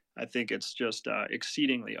 I think it's just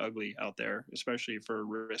exceedingly ugly out there, especially for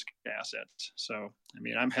risk assets. So I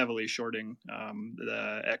mean, I'm heavily shorting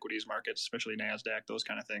the equities markets, especially NASDAQ, those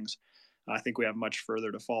kind of things. I think we have much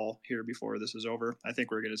further to fall here before this is over. I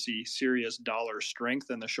think we're going to see serious dollar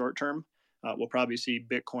strength in the short term. We'll probably see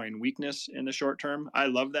Bitcoin weakness in the short term. I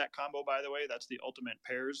love that combo, by the way. That's the ultimate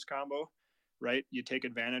pairs combo, right? You take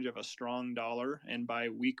advantage of a strong dollar and buy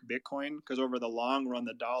weak Bitcoin, because over the long run,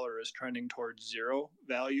 the dollar is trending towards zero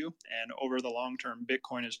value. And over the long term,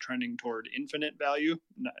 Bitcoin is trending toward infinite value.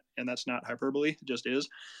 And that's not hyperbole, it just is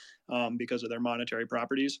because of their monetary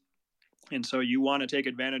properties. And so you want to take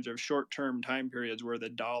advantage of short-term time periods where the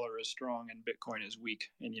dollar is strong and Bitcoin is weak,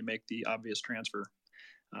 and you make the obvious transfer.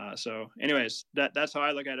 So anyways, that's how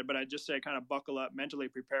I look at it. But I just say kind of buckle up, mentally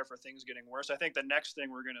prepare for things getting worse. I think the next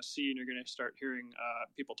thing we're going to see, and you're going to start hearing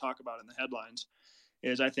people talk about in the headlines,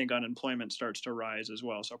 is I think unemployment starts to rise as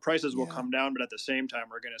well. So prices will come down, but at the same time,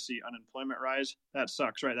 we're going to see unemployment rise. That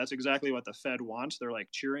sucks, right? That's exactly what the Fed wants. They're like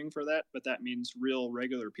cheering for that, but that means real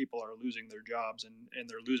regular people are losing their jobs, and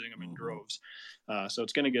they're losing them in droves. So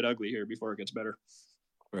it's going to get ugly here before it gets better.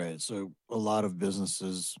 Right. So a lot of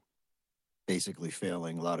businesses basically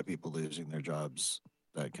failing, a lot of people losing their jobs,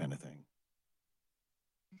 that kind of thing.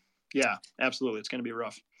 Yeah, absolutely. It's going to be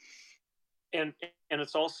rough. And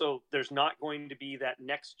it's also, there's not going to be that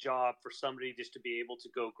next job for somebody just to be able to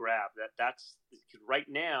go grab that's right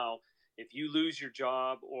now. If you lose your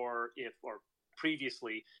job, or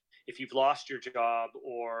previously, if you've lost your job,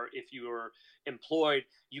 or if you are employed,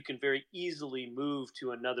 you can very easily move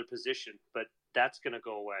to another position, but that's going to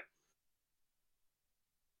go away.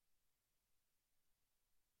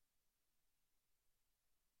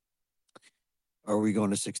 Are we going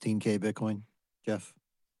to 16K Bitcoin, Jeff?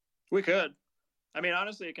 We could. I mean,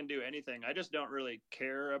 honestly, it can do anything. I just don't really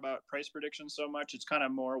care about price predictions so much. It's kind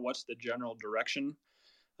of more what's the general direction.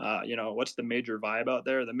 What's the major vibe out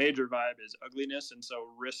there? The major vibe is ugliness, and so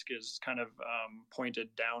risk is kind of pointed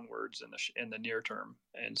downwards in the near term.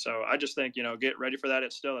 And so I just think get ready for that.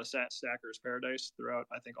 It's still a stacker's paradise throughout.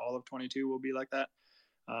 I think all of 22 will be like that.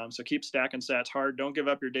 So keep stacking sats hard. Don't give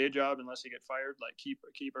up your day job unless you get fired. Like keep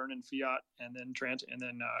earning fiat, and then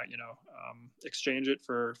exchange it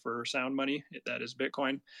for sound money. That is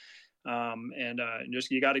Bitcoin. And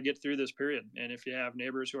just you got to get through this period. And if you have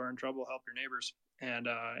neighbors who are in trouble, help your neighbors. And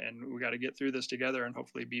we got to get through this together and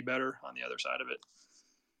hopefully be better on the other side of it.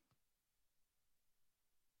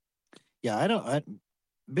 Yeah,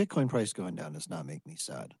 Bitcoin price going down does not make me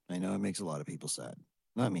sad. I know it makes a lot of people sad.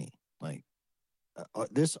 not me. Like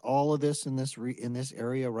all of this in this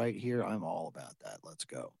area right here, I'm all about that. Let's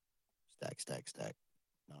go. Stack, stack, stack.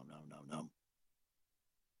 No.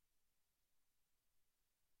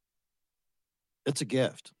 It's a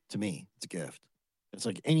gift to me. It's a gift. It's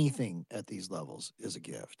like anything at these levels is a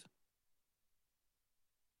gift.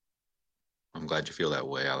 I'm glad you feel that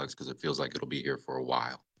way, Alex, because it feels like it'll be here for a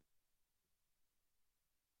while.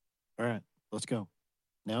 All right, let's go.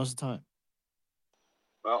 Now's the time.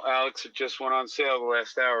 Well, Alex, it just went on sale the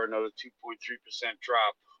last hour. Another 2.3%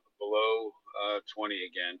 drop below 20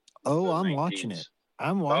 again. Oh, I'm watching it.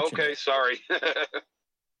 Okay, sorry.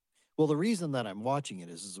 Well, the reason that I'm watching it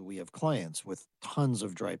is that we have clients with tons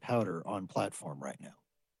of dry powder on platform right now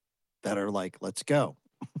that are like, let's go.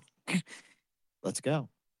 Let's go.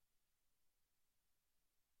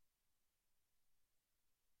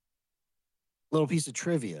 Little piece of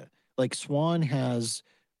trivia. Like Swan has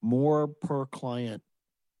more per client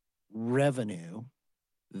revenue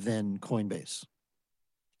than Coinbase.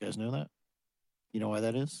 You guys know that? You know why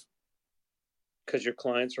that is? Because your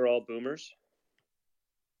clients are all boomers?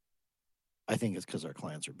 I think it's because our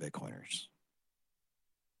clients are Bitcoiners.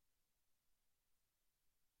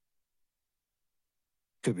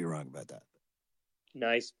 Could be wrong about that.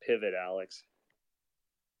 Nice pivot, Alex.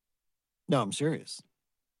 No, I'm serious.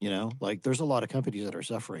 You know, like there's a lot of companies that are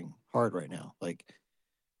suffering hard right now. Like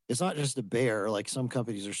it's not just a bear. Like some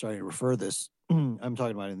companies are starting to refer this. I'm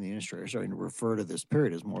talking about in the industry are starting to refer to this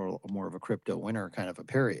period as more of a crypto winter kind of a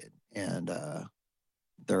period, and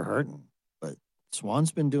they're hurting. But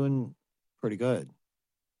Swan's been doing pretty good,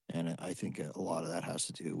 and I think a lot of that has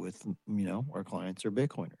to do with our clients are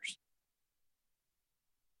Bitcoiners.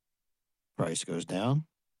 Price goes down,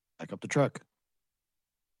 back up the truck.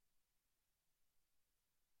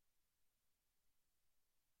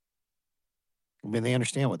 I mean, they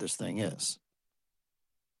understand what this thing is.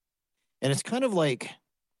 And it's kind of like,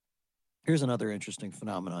 here's another interesting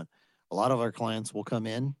phenomenon. A lot of our clients will come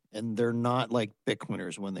in and they're not like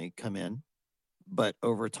Bitcoiners when they come in. But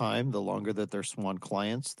over time, the longer that they're Swan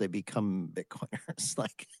clients, they become Bitcoiners.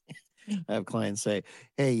 Like I have clients say,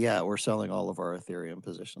 hey, yeah, we're selling all of our Ethereum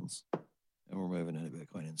positions and we're moving into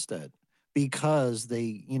Bitcoin instead. Because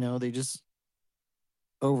they just,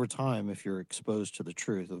 over time, if you're exposed to the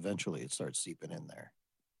truth, eventually it starts seeping in there.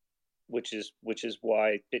 Which is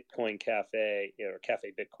why Bitcoin Cafe or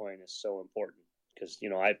Cafe Bitcoin is so important, because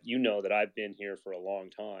that I've been here for a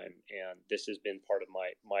long time, and this has been part of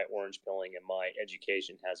my orange pilling and my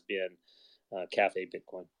education has been Cafe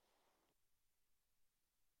Bitcoin.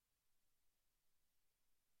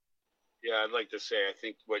 Yeah, I'd like to say I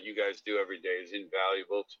think what you guys do every day is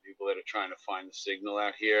invaluable to people that are trying to find the signal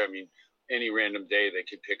out here. I mean, any random day they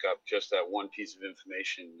could pick up just that one piece of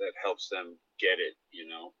information that helps them get it,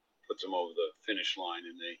 puts them over the finish line,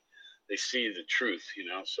 and they see the truth,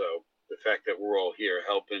 So the fact that we're all here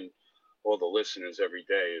helping all the listeners every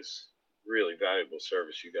day is really valuable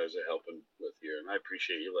service you guys are helping with here. And I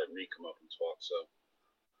appreciate you letting me come up and talk. So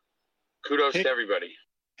kudos to everybody.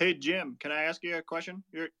 Hey, Jim, can I ask you a question?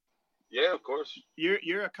 Yeah, of course.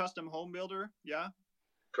 You're a custom home builder, yeah?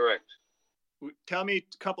 Correct. Tell me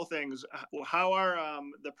a couple things. How are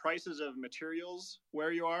the prices of materials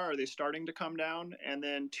where you are? Are they starting to come down? And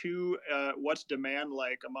then two, what's demand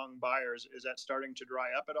like among buyers? Is that starting to dry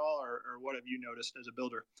up at all, or what have you noticed as a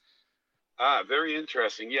builder? Very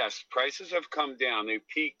interesting. Yes, prices have come down. They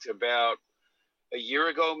peaked about a year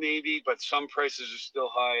ago, maybe, but some prices are still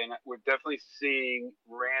high, and we're definitely seeing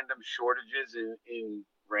random shortages in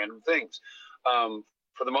random things.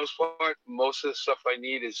 For the most part, most of the stuff I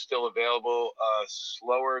need is still available.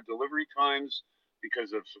 Slower delivery times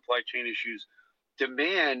because of supply chain issues.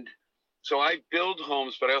 Demand. So I build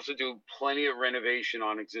homes, but I also do plenty of renovation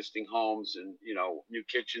on existing homes and, new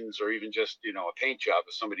kitchens or even just, a paint job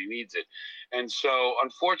if somebody needs it. And so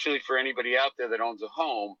unfortunately for anybody out there that owns a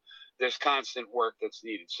home, there's constant work that's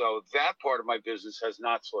needed. So that part of my business has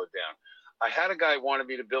not slowed down. I had a guy wanted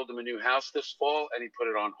me to build him a new house this fall, and he put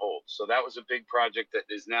it on hold. So that was a big project that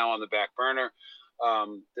is now on the back burner.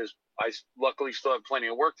 I luckily still have plenty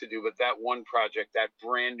of work to do, but that one project, that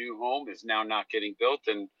brand new home, is now not getting built.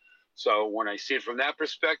 And so when I see it from that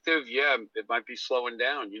perspective, yeah, it might be slowing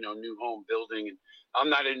down, new home building. And I'm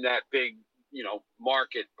not in that big,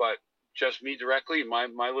 market, but just me directly, my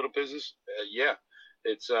little business, yeah.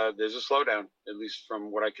 It's there's a slowdown, at least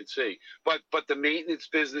from what I could see. But the maintenance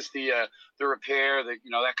business, the repair, that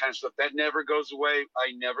kind of stuff, that never goes away.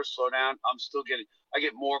 I never slow down. I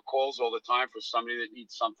get more calls all the time for somebody that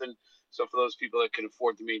needs something. So for those people that can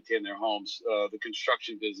afford to maintain their homes, the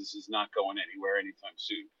construction business is not going anywhere anytime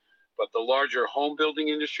soon. But the larger home building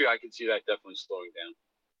industry, I can see that definitely slowing down.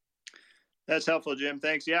 That's helpful, Jim.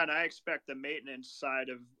 Thanks. Yeah, and I expect the maintenance side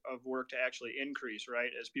of work to actually increase, right?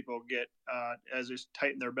 As people get, as they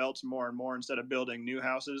tighten their belts more and more, instead of building new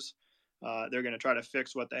houses, they're going to try to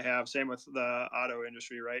fix what they have. Same with the auto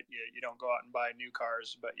industry, right? You don't go out and buy new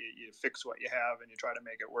cars, but you fix what you have and you try to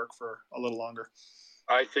make it work for a little longer.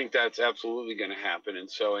 I think that's absolutely going to happen. And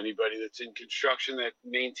so anybody that's in construction that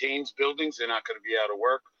maintains buildings, they're not going to be out of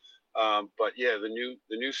work. But yeah, the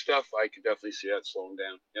new stuff, I could definitely see that slowing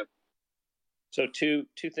down. Yep. So two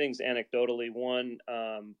things anecdotally. One,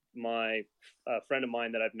 my friend of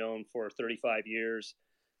mine that I've known for 35 years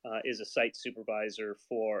is a site supervisor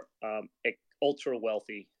for ultra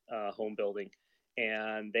wealthy home building,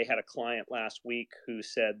 and they had a client last week who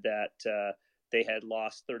said that they had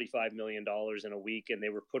lost $35 million in a week, and they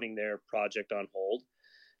were putting their project on hold.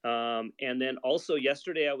 And then also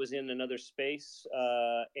yesterday I was in another space,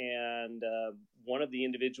 and one of the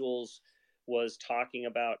individuals was talking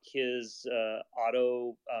about his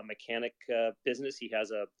auto mechanic business. He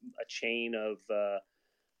has a chain of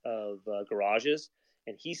garages,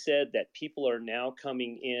 and he said that people are now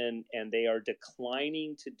coming in and they are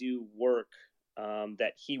declining to do work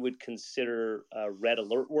that he would consider red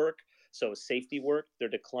alert work, so safety work. They're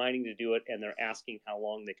declining to do it, and they're asking how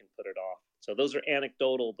long they can put it off. So those are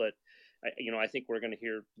anecdotal, but I think we're going to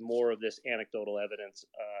hear more of this anecdotal evidence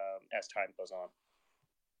as time goes on.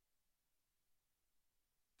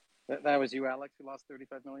 That was you, Alex, who lost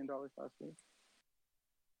 $35 million last week?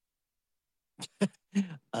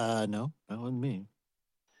 No, that wasn't me.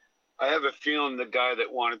 I have a feeling the guy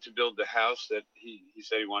that wanted to build the house that he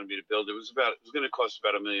said he wanted me to build, it was going to cost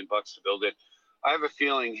about $1 million to build it. I have a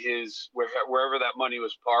feeling wherever that money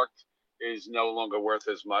was parked is no longer worth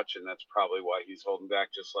as much, and that's probably why he's holding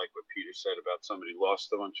back, just like what Peter said about somebody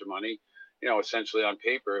lost a bunch of money. Essentially on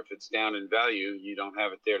paper, if it's down in value, you don't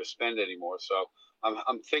have it there to spend anymore. So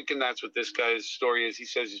I'm thinking that's what this guy's story is. He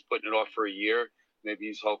says he's putting it off for a year. Maybe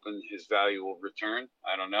he's hoping his value will return.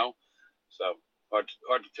 I don't know. So hard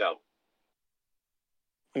to tell.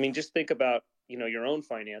 I mean, just think about, your own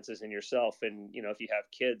finances and yourself. And, if you have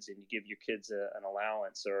kids and you give your kids an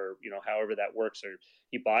allowance, or, however that works, or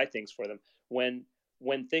you buy things for them,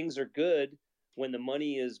 when things are good, when the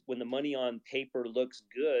money on paper looks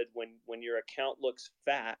good, when your account looks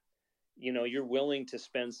fat, you're willing to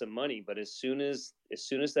spend some money. But as soon as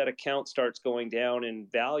that account starts going down in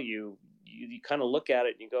value, you kind of look at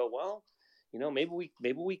it and you go, well,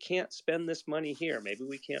 maybe we can't spend this money here. Maybe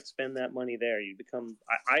we can't spend that money there.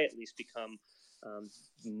 I at least become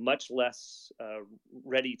much less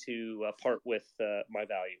ready to part with my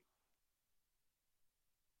value.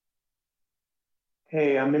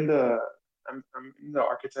 Hey, I'm in the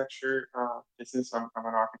architecture business. I'm an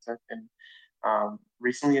architect, and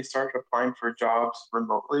recently I started applying for jobs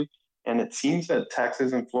remotely. And it seems that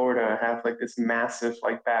Texas and Florida have like this massive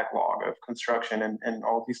backlog of construction, and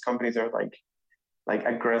all these companies are like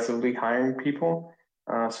aggressively hiring people.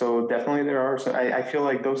 So definitely there are. So I feel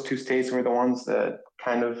like those two states were the ones that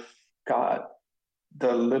kind of got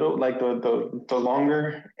the little the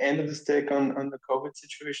longer end of the stick on the COVID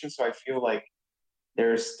situation. So I feel like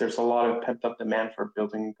there's a lot of pent up demand for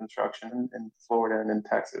building and construction in Florida and in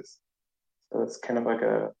Texas. So it's kind of like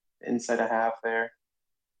a insight I have there.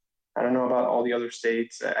 I don't know about all the other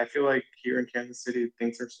states. I feel like here in Kansas City,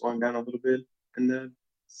 things are slowing down a little bit in the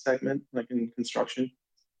segment, like in construction.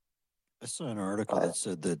 I saw an article that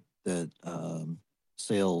said that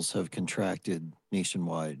sales have contracted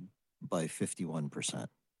nationwide by 51%.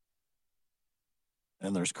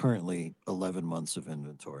 And there's currently 11 months of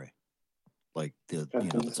inventory. Like the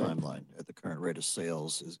timeline at the current rate of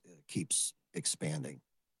sales keeps expanding.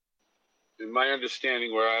 And my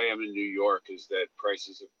understanding where I am in New York is that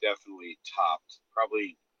prices have definitely topped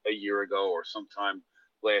probably a year ago or sometime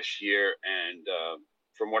last year. And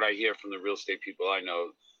from what I hear from the real estate people I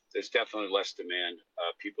know, there's definitely less demand.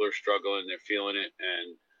 People are struggling. They're feeling it.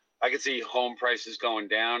 And I can see home prices going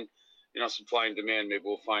down. Supply and demand, maybe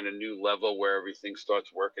we'll find a new level where everything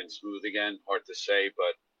starts working smooth again. Hard to say,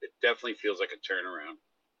 but it definitely feels like a turnaround.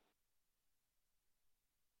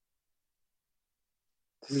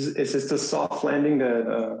 Is this the soft landing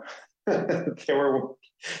that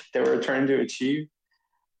they were trying to achieve?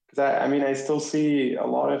 Because I still see a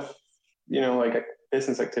lot of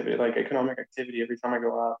business activity, like economic activity. Every time I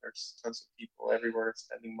go out, there's tons of people everywhere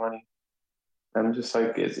spending money. I'm just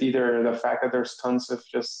like, it's either the fact that there's tons of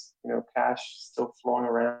just cash still flowing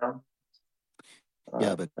around.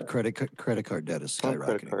 Yeah, but credit card debt is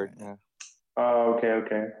skyrocketing right now. Oh,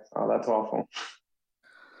 okay. Oh, that's awful.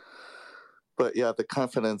 But yeah, the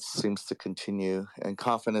confidence seems to continue, and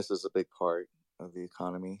confidence is a big part of the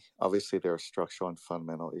economy. Obviously, there are structural and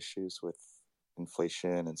fundamental issues with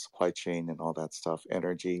inflation and supply chain and all that stuff,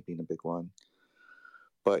 energy being a big one.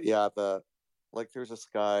 But yeah, there's this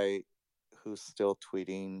guy who's still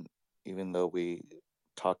tweeting, even though we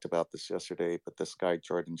talked about this yesterday, but this guy,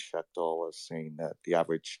 Jordan Schechtel, was saying that the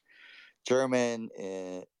average German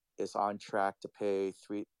is on track to pay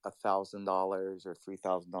 $1,000 or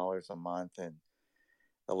 $3,000 a month in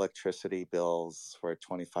electricity bills for a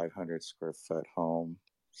 2,500 square foot home.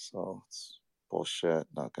 So it's bullshit.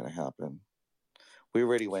 Not going to happen. We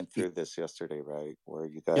already went through this yesterday, right? Where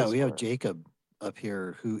you guys? Yeah, we have Jacob up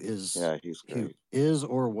here who is he's great. Who is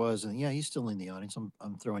or was, and yeah, he's still in the audience.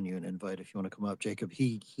 I'm throwing you an invite if you want to come up, Jacob.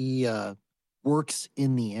 He works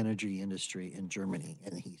in the energy industry in Germany,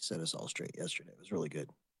 and he set us all straight yesterday. It was really good.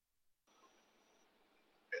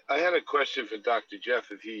 I had a question for Dr.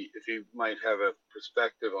 Jeff, if he might have a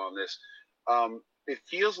perspective on this. It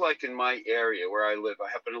feels like in my area where I live, I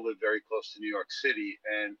happen to live very close to New York City,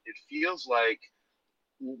 and it feels like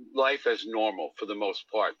life as normal for the most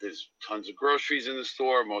part. There's tons of groceries in the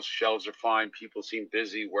store. Most shelves are fine. People seem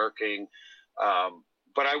busy working.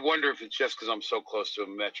 But I wonder if it's just because I'm so close to a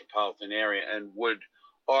metropolitan area, and would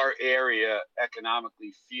our area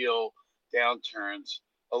economically feel downturns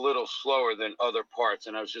a little slower than other parts?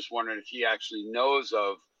 And I was just wondering if he actually knows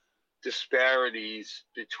of disparities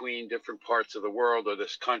between different parts of the world or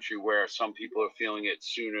this country where some people are feeling it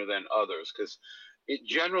sooner than others. Because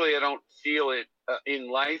generally I don't feel it in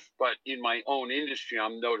life, but in my own industry,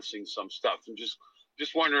 I'm noticing some stuff. I'm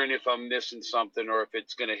just wondering if I'm missing something, or if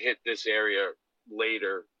it's going to hit this area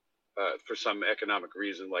later for some economic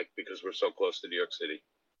reason, like because we're so close to New York City.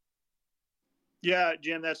 Yeah,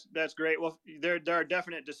 Jim, that's great. Well, there are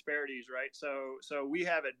definite disparities, right? So we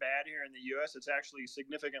have it bad here in the U.S. It's actually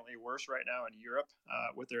significantly worse right now in Europe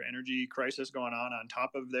with their energy crisis going on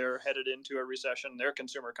top of they're headed into a recession. Their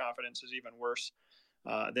consumer confidence is even worse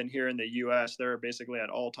than here in the U.S. They're basically at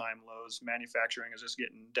all-time lows. Manufacturing is just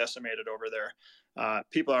getting decimated over there.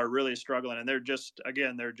 People are really struggling, and they're just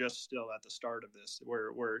still at the start of this.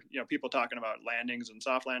 We're people talking about landings and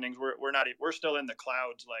soft landings. We're still in the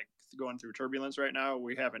clouds, like going through turbulence right now.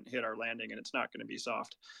 We haven't hit our landing, and it's not going to be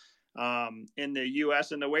soft. In the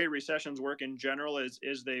U.S. and the way recessions work in general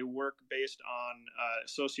is they work based on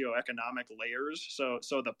socioeconomic layers. So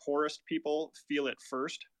the poorest people feel it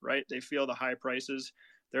first, right? They feel the high prices.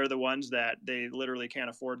 They're the ones that they literally can't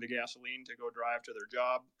afford the gasoline to go drive to their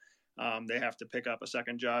job. They have to pick up a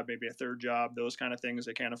second job, maybe a third job, those kind of things.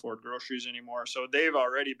 They can't afford groceries anymore. So they've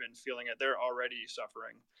already been feeling it. They're already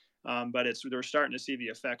suffering. But they're starting to see the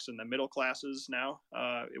effects in the middle classes now,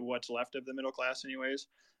 what's left of the middle class anyways.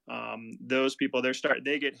 Those people,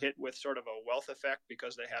 they get hit with sort of a wealth effect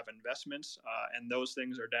because they have investments, and those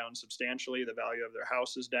things are down substantially. The value of their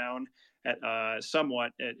house is down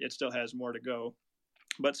somewhat. It still has more to go.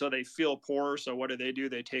 But so they feel poorer. So what do?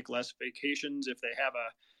 They take less vacations if they have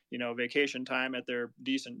a vacation time at their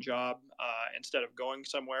decent job. Instead of going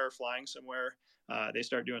somewhere, flying somewhere, they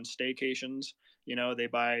start doing staycations. They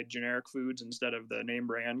buy generic foods instead of the name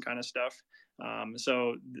brand kind of stuff.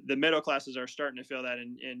 So the middle classes are starting to feel that.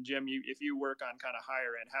 And Jim, if you work on kind of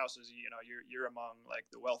higher end houses, you're among like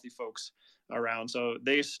the wealthy folks around. So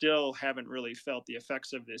they still haven't really felt the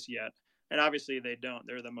effects of this yet. And obviously they don't.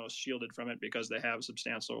 They're the most shielded from it because they have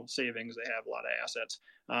substantial savings. They have a lot of assets.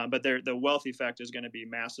 But the wealth effect is going to be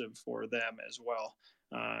massive for them as well.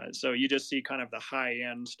 So you just see kind of the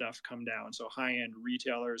high-end stuff come down. So high-end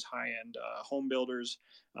retailers, high-end home builders,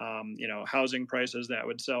 housing prices that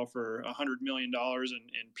would sell for $100 million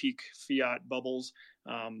in peak fiat bubbles,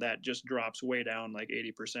 that just drops way down like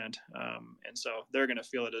 80%. And so they're going to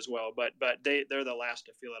feel it as well. But they're the last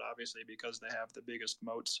to feel it, obviously, because they have the biggest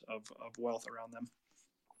moats of wealth around them.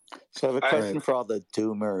 So I have a question for all the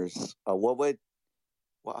doomers.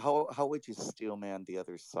 How would you steel man the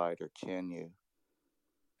other side, or can you?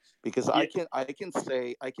 Because I can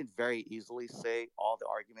very easily say all the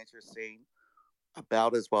arguments you're saying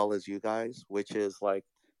about as well as you guys, which is like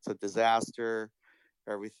it's a disaster,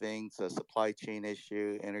 everything's a supply chain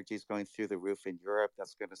issue, energy's going through the roof in Europe,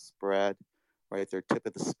 that's going to spread, right? Their tip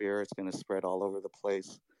of the spear, it's going to spread all over the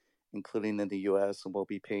place, including in the U.S., and we'll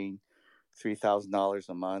be paying $3,000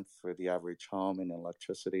 a month for the average home and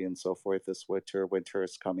electricity and so forth this winter. Winter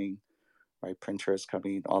is coming. Right, printer is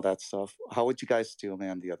coming, all that stuff. How would you guys steel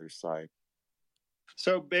man the other side?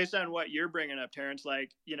 So based on what you're bringing up, Terrence, like,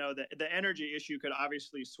 the energy issue could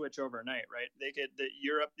obviously switch overnight, right? The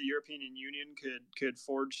European Union could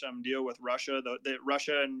forge some deal with Russia. The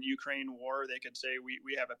Russia and Ukraine war, they could say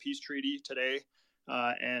we have a peace treaty today.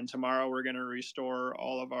 and tomorrow we're going to restore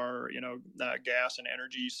all of our, gas and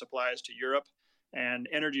energy supplies to Europe, and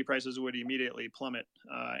energy prices would immediately plummet,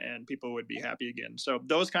 and people would be happy again. So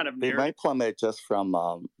those kind of They might plummet just from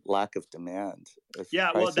lack of demand. If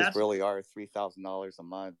prices really are $3,000 a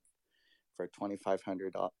month for a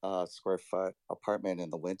 2,500 square foot apartment in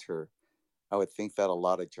the winter, I would think that a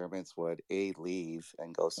lot of Germans would leave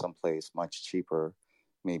and go someplace much cheaper,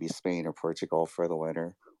 maybe Spain or Portugal for the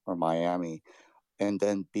winter, or Miami. And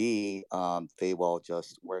then B, they will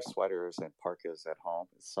just wear sweaters and parkas at home.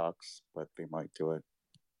 It sucks, but they might do it.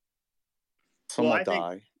 Some will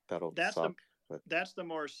die. That'll suck. That's the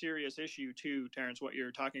more serious issue too, Terrence, what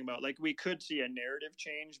you're talking about. Like, we could see a narrative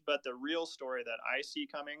change, but the real story that I see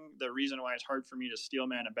coming, the reason why it's hard for me to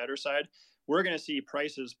steelman a better side, we're going to see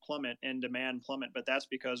prices plummet and demand plummet, but that's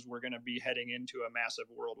because we're going to be heading into a massive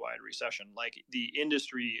worldwide recession. Like, the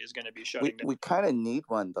industry is going to be shutting down. We kind of need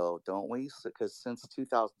one though, don't we? Because since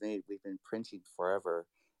 2008, we've been printing forever,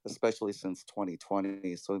 especially since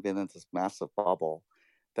 2020. So we've been in this massive bubble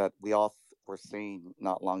that we all were saying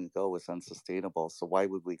not long ago was unsustainable. So why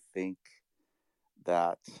would we think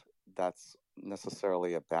that that's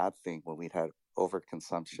necessarily a bad thing when we'd had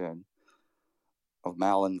overconsumption of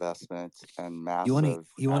malinvestment and massive?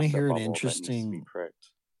 You want to hear an interesting?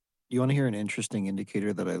 You want to hear an interesting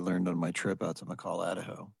indicator that I learned on my trip out to McCall,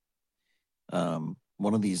 Idaho?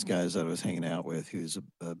 One of these guys that I was hanging out with, who's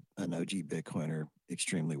an OG Bitcoiner,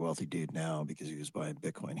 extremely wealthy dude now because he was buying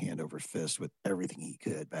Bitcoin hand over fist with everything he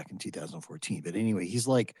could back in 2014. But anyway, he's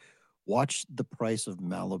like, watch the price of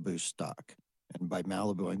Malibu stock. And by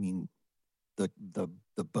Malibu, I mean the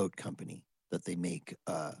boat company that they make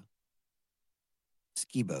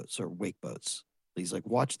ski boats or wake boats. He's like,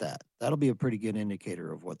 watch that. That'll be a pretty good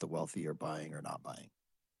indicator of what the wealthy are buying or not buying.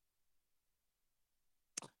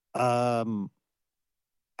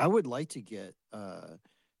 I would like to get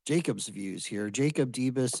Jacob's views here. Jacob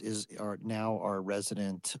Debus is now our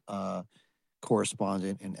resident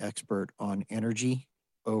correspondent and expert on energy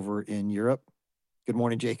over in Europe. Good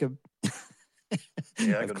morning, Jacob.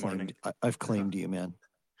 Yeah, good morning. I've claimed you, man.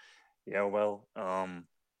 Yeah, well,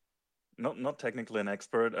 not technically an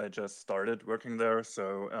expert. I just started working there,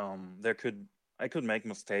 so I could make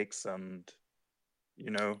mistakes, and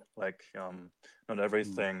not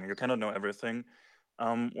everything. You cannot know everything.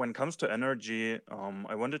 When it comes to energy,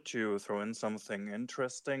 I wanted to throw in something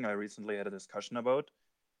interesting I recently had a discussion about.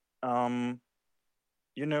 Right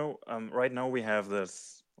now we have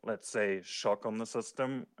this, let's say, shock on the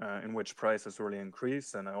system in which prices really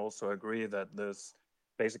increase. And I also agree that this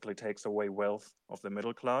basically takes away wealth of the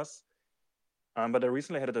middle class. But I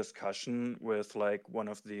recently had a discussion with one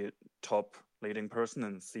of the top leading person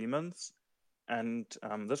in Siemens. And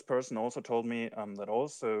this person also told me that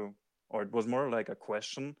also, or it was more like a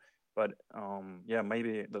question, but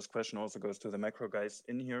maybe this question also goes to the macro guys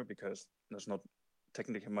in here because that's not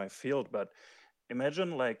technically my field, but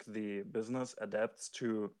imagine the business adapts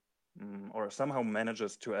to or somehow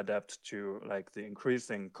manages to adapt to the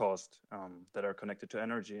increasing cost that are connected to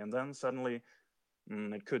energy. And then suddenly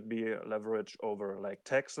it could be leverage over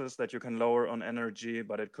taxes that you can lower on energy,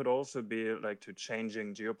 but it could also be to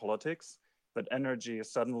changing geopolitics, that energy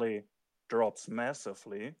suddenly drops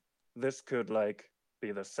massively. This could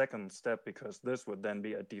be the second step because this would then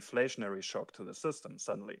be a deflationary shock to the system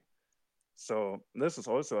suddenly. So this is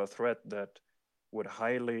also a threat that would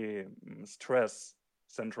highly stress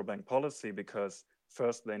central bank policy because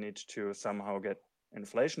first they need to somehow get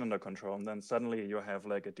inflation under control, and then suddenly you have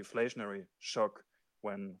a deflationary shock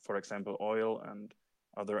when, for example, oil and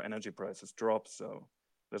other energy prices drop. So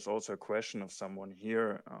there's also a question of someone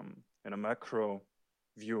here in a macro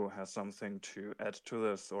view has something to add to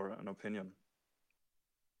this or an opinion.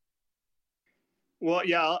 Well,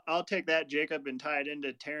 yeah, I'll take that, Jacob, and tie it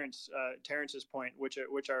into Terrence's point, which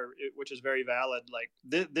is very valid.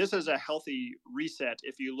 This is a healthy reset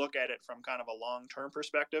if you look at it from kind of a long-term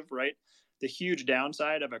perspective, right? The huge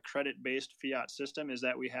downside of a credit-based fiat system is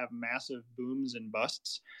that we have massive booms and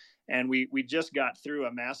busts, and we just got through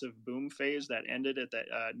a massive boom phase that ended at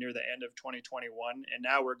near the end of 2021, and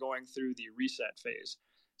now we're going through the reset phase.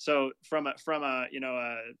 So from a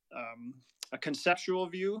conceptual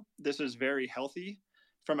view, this is very healthy.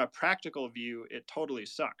 From a practical view, it totally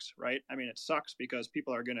sucks, right? I mean, it sucks because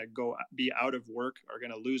people are going to be out of work, are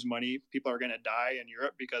going to lose money. People are going to die in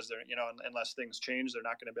Europe because they're, unless things change, they're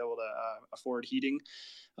not going to be able to afford heating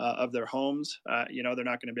of their homes. They're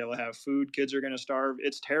not going to be able to have food. Kids are going to starve.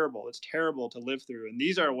 It's terrible. It's terrible to live through. And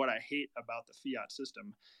these are what I hate about the fiat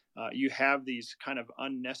system. you have these kind of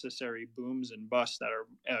unnecessary booms and busts that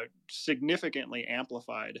are significantly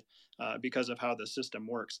amplified because of how the system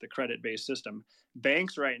works, the credit-based system.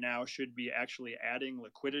 Banks right now should be actually adding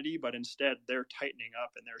liquidity, but instead they're tightening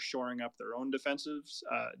up and they're shoring up their own defenses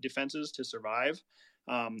to survive.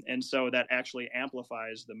 And so that actually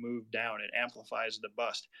amplifies the move down. It amplifies the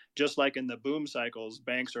bust. Just like in the boom cycles,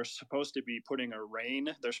 banks are supposed to be putting a rein.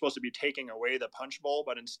 They're supposed to be taking away the punch bowl,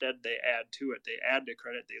 but instead they add to it. They add to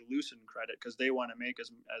credit. They loosen credit because they want to make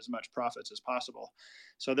as much profits as possible.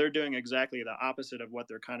 So they're doing exactly the opposite of what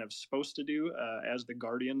they're kind of supposed to do as the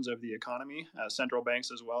guardians of the economy. Central banks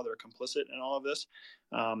as well, they're complicit in all of this.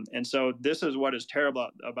 And so this is what is terrible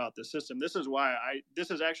about the system. This is why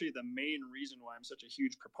this is actually the main reason why I'm such a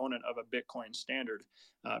huge proponent of a Bitcoin standard,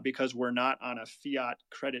 because we're not on a fiat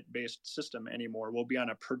credit-based system anymore. We'll be on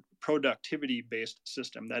a productivity-based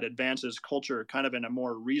system that advances culture kind of in a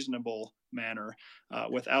more reasonable manner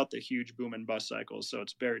without the huge boom and bust cycles. So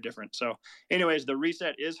it's very different. So anyways, the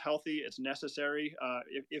reset is healthy. It's necessary.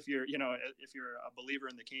 If you're a believer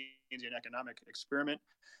in the Keynesian economic experiment,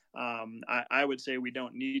 I would say we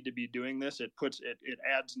don't need to be doing this. It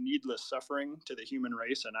adds needless suffering to the human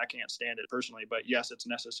race, and I can't stand it personally. But yes, it's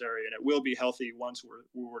necessary, and it will be healthy once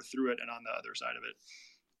we're through it and on the other side of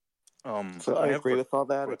it. So I agree with all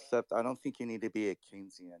that, except I don't think you need to be a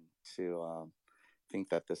Keynesian to think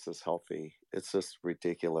that this is healthy. It's just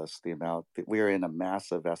ridiculous, the amount that we're in a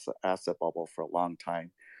massive asset bubble for a long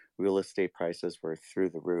time. Real estate prices were through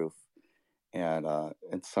the roof. And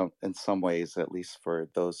in some ways, at least for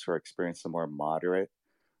those who are experiencing a more moderate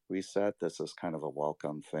reset, this is kind of a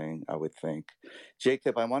welcome thing, I would think.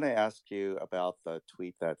 Jacob, I want to ask you about the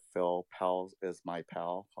tweet that Phil Powell is my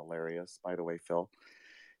pal, hilarious, by the way, Phil,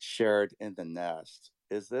 shared in the Nest.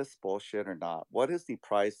 Is this bullshit or not? What is the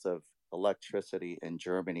price of electricity in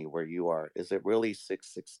Germany where you are? Is it really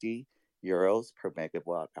 660 euros per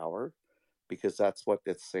megawatt hour? Because that's what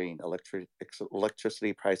it's saying,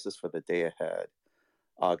 electricity prices for the day ahead,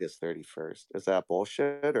 August 31st. Is that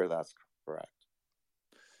bullshit or that's correct?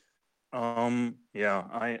 Yeah,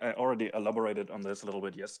 I already elaborated on this a little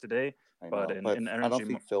bit yesterday, but in energy, I don't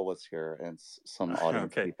think Phil was here, and some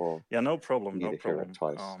audience people. Yeah, no problem. Need to hear it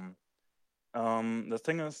twice. The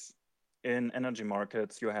thing is, in energy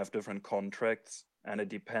markets, you have different contracts, and it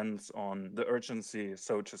depends on the urgency,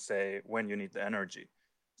 so to say, when you need the energy.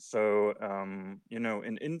 So,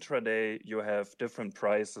 in intraday, you have different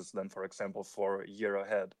prices than, for example, for a year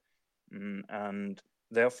ahead. And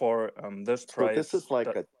therefore, this price... So this is like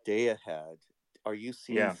a day ahead. Are you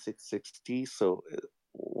seeing 660? So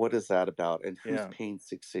what is that about? And who's paying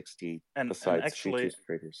 660 besides futures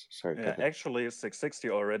traders? Sorry, go ahead. Actually, 660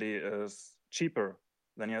 already is cheaper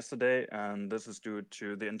than yesterday. And this is due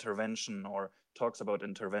to the intervention or talks about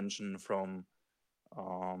intervention from...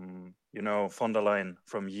 von der Leyen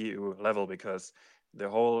from EU level, because the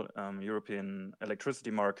whole European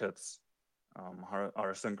electricity markets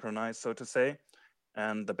are synchronized, so to say.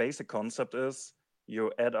 And the basic concept is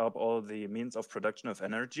you add up all the means of production of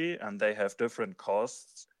energy and they have different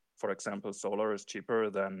costs. For example, solar is cheaper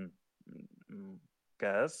than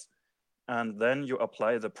gas. And then you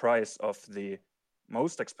apply the price of the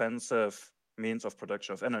most expensive means of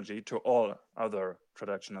production of energy to all other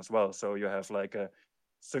production as well. So you have like a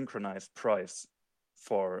synchronized price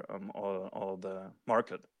for all the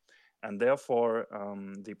market. And therefore,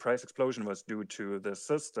 the price explosion was due to the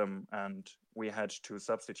system, and we had to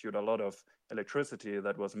substitute a lot of electricity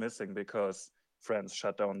that was missing because France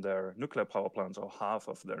shut down their nuclear power plants, or half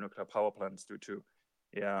of their nuclear power plants, due to,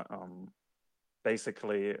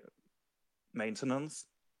 basically maintenance.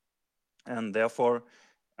 And therefore,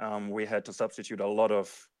 we had to substitute a lot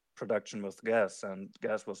of production with gas, and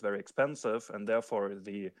gas was very expensive, and therefore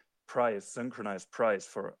the synchronized price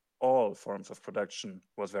for all forms of production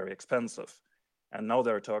was very expensive. And now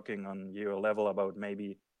they're talking on EU level about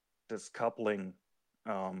maybe discoupling,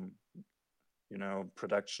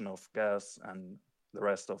 production of gas and the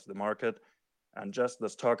rest of the market. And just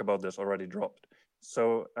this talk about this already dropped.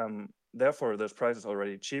 So therefore, this price is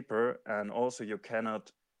already cheaper. And also you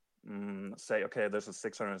cannot say, okay, this is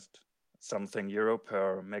 600 something euro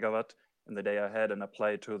per megawatt in the day ahead and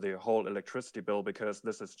apply to the whole electricity bill, because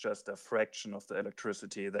this is just a fraction of the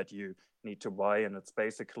electricity that you need to buy. And it's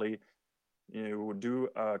basically, you do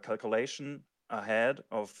a calculation ahead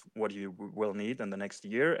of what you will need in the next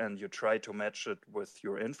year, and you try to match it with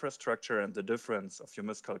your infrastructure, and the difference of your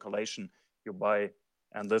miscalculation you buy,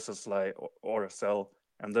 and this is like, or sell,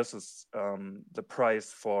 and this is the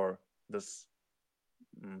price for this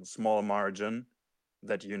small margin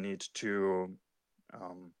that you need to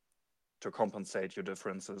to compensate your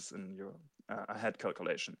differences in your ahead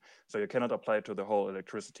calculation. So you cannot apply it to the whole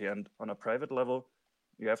electricity. And on a private level,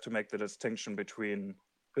 you have to make the distinction between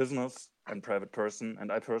business and private person.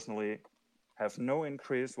 And I personally have no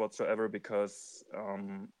increase whatsoever because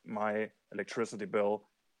my electricity bill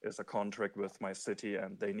is a contract with my city,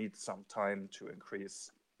 and they need some time to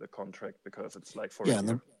increase the contract because it's like for a and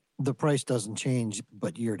year. the price doesn't change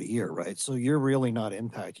but year to year, right? So you're really not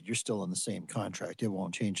impacted. You're still in the same contract. It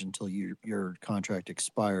won't change until your contract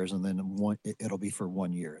expires, and then it'll be for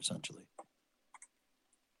 1 year essentially.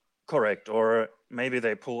 Correct. Or maybe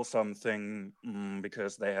they pull something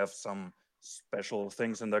because they have some special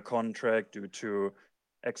things in their contract due to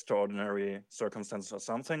extraordinary circumstances or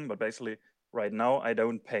something. But basically, right now, I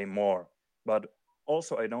don't pay more. But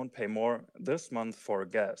also, I don't pay more this month for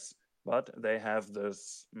gas. But they have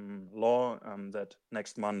this law that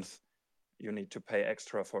next month you need to pay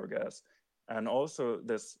extra for gas. And also,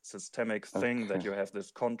 this systemic thing that you have this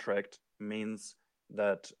contract means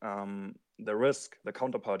that the risk, the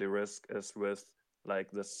counterparty risk, is with like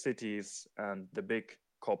the cities and the big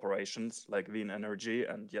corporations like Wien Energy,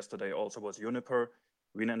 and yesterday also was Uniper.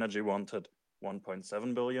 Wien Energy wanted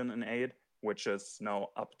 1.7 billion in aid, which is now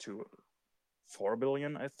up to 4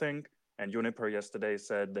 billion, I think. And Uniper yesterday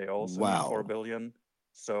said they also need 4 billion.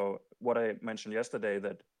 So what I mentioned yesterday,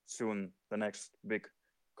 that soon the next big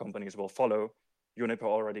companies will follow. Uniper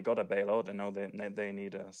already got a bailout, and now they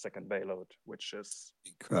need a second bailout, which is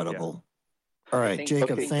incredible. All right,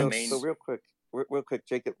 Jacob, thanks. So real quick,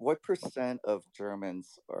 Jacob, what percent of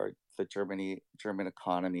Germans or the German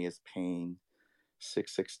economy is paying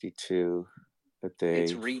 $6.62 a day?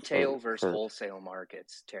 It's retail versus wholesale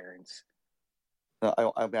markets, Terrence.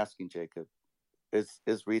 No, I'm asking Jacob. Is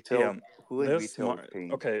retail? Yeah, who in retail is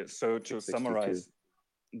paying? Okay, so to summarize,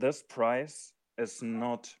 this price is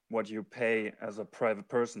not what you pay as a private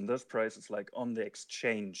person. This price is like on the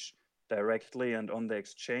exchange directly, and on the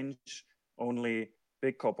exchange, only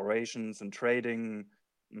big corporations and trading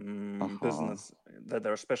business that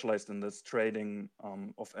are specialized in this trading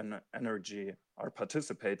of energy are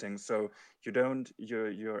participating. So you don't,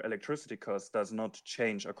 your electricity cost does not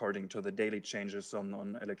change according to the daily changes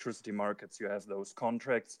on electricity markets. You have those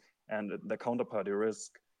contracts, and the counterparty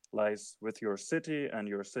risk lies with your city, and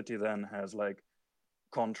your city then has like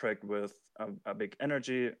contract with a big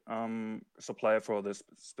energy supplier for this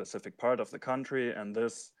specific part of the country, and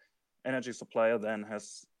this energy supplier then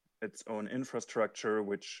has its own infrastructure,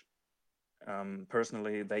 which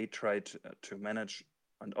personally they try to manage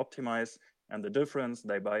and optimize, and the difference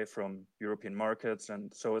they buy from European markets.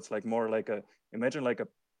 And so it's like more like imagine like a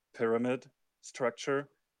pyramid structure,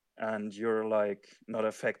 and you're like not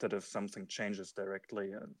affected if something changes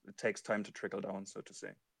directly. It takes time to trickle down, so to say.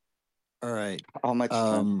 All right. How much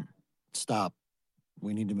time? Stop.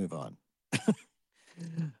 We need to move on.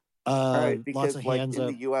 All right, lots because of like hands in up.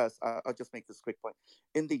 the U.S., I'll just make this quick point.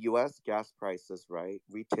 In the U.S., gas prices, right?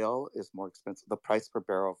 Retail is more expensive. The price per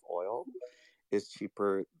barrel of oil is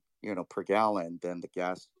cheaper, per gallon than the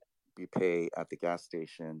gas you pay at the gas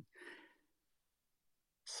station.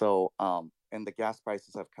 So, and the gas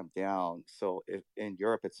prices have come down. So in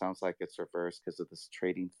Europe, it sounds like it's reversed because of this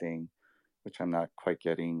trading thing, which I'm not quite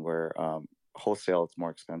getting, where wholesale is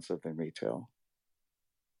more expensive than retail.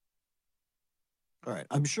 All right.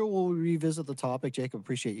 I'm sure we'll revisit the topic. Jacob,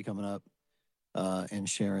 appreciate you coming up and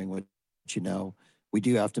sharing what you know. We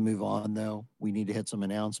do have to move on, though. We need to hit some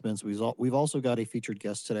announcements. We've also got a featured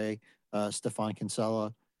guest today, Stephan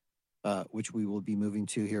Kinsella, which we will be moving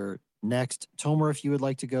to here next. Tomer, if you would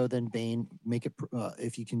like to go, then Bain, make it,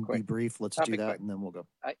 if you can be brief, let's do that, quick. and then we'll go.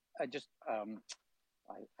 I just,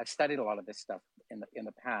 I've studied a lot of this stuff in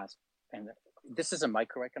the past, and this is a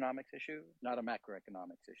microeconomics issue, not a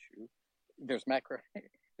macroeconomics issue. There's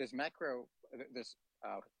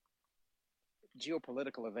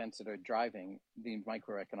geopolitical events that are driving the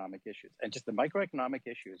microeconomic issues. And just the microeconomic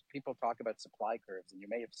issues, people talk about supply curves, and you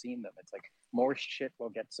may have seen them. It's like more shit will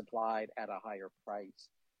get supplied at a higher price.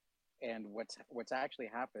 And what's actually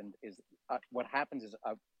happened is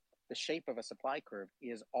the shape of a supply curve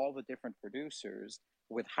is all the different producers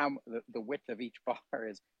with how the width of each bar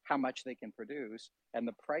is how much they can produce, and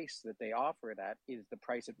the price that they offer it at is the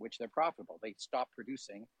price at which they're profitable. They stop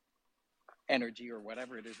producing energy or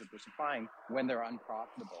whatever it is that they're supplying when they're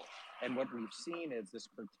unprofitable. And what we've seen is this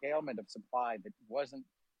curtailment of supply that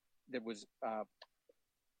was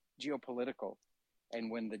geopolitical.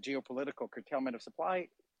 And when the geopolitical curtailment of supply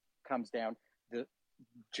comes down, the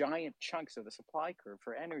giant chunks of the supply curve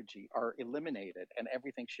for energy are eliminated, and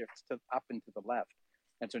everything shifts up and to the left.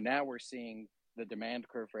 And so now we're seeing the demand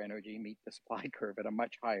curve for energy meet the supply curve at a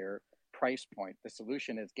much higher price point. The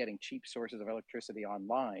solution is getting cheap sources of electricity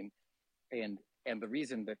online. And the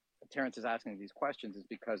reason that Terrence is asking these questions is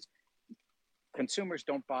because consumers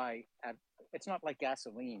don't buy at, it's not like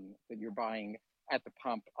gasoline that you're buying at the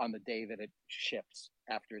pump on the day that it ships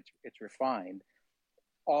after it's refined.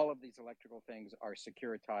 All of these electrical things are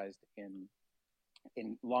securitized in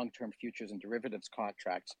long-term futures and derivatives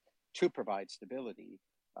contracts to provide stability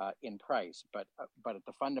in price. But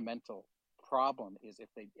the fundamental problem is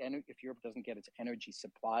if Europe doesn't get its energy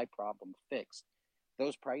supply problem fixed,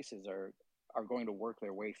 those prices are going to work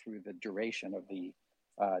their way through the duration of the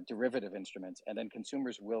derivative instruments, and then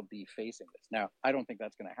consumers will be facing this. Now, I don't think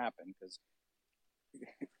that's going to happen because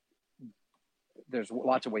there's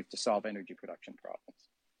lots of ways to solve energy production problems.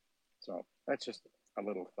 So that's just a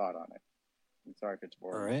little thought on it. I'm sorry if it's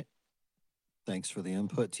boring. All right. Thanks for the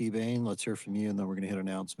input, T-Bane. Let's hear from you, and then we're going to hit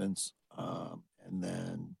announcements, and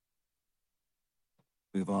then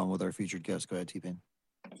move on with our featured guest. Go ahead, T-Bane.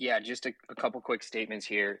 Yeah, just a couple quick statements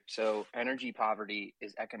here. So energy poverty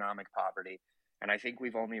is economic poverty. And I think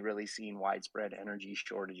we've only really seen widespread energy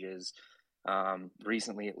shortages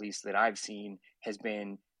recently, at least that I've seen, has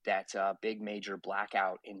been that big major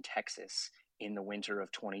blackout in Texas in the winter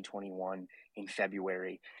of 2021 in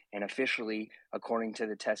February. And officially, according to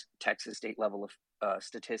the Texas state level of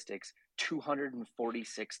statistics,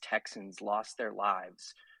 246 Texans lost their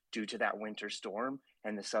lives due to that winter storm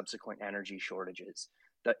and the subsequent energy shortages.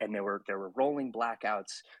 And there were rolling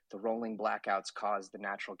blackouts. The rolling blackouts caused the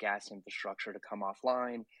natural gas infrastructure to come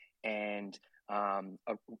offline, and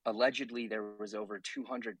allegedly there was over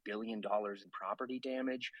 $200 billion in property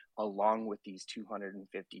damage, along with these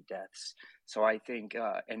 250 deaths. So I think,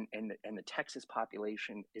 and the Texas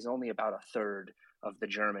population is only about a third of the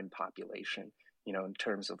German population, in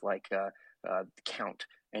terms of the count.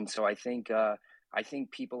 And so I think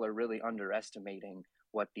people are really underestimating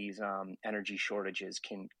what these energy shortages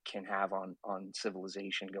can have on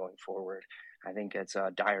civilization going forward. I think it's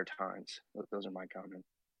dire times. Those are my comments.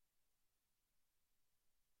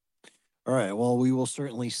 All right. Well, we will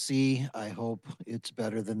certainly see. I hope it's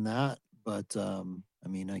better than that. But,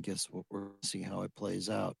 I guess we're going to see how it plays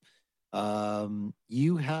out.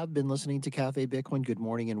 You have been listening to Cafe Bitcoin. Good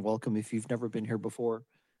morning and welcome. If you've never been here before,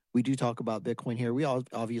 we do talk about Bitcoin here. We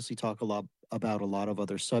obviously talk about a lot of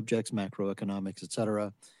other subjects, macroeconomics,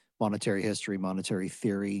 etc., monetary history, monetary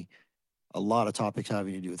theory, a lot of topics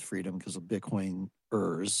having to do with freedom, because of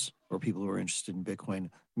Bitcoiners, or people who are interested in Bitcoin,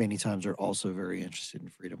 many times are also very interested in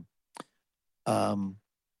freedom.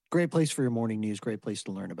 Great place for your morning news, great place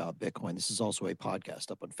to learn about Bitcoin. This is also a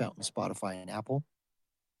podcast up on Fountain, Spotify, and Apple.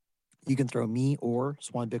 You can throw me or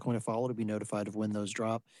Swan Bitcoin a follow to be notified of when those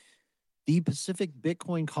drop. The Pacific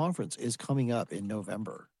Bitcoin Conference is coming up in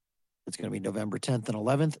November. It's going to be November 10th and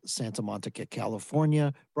 11th, Santa Monica,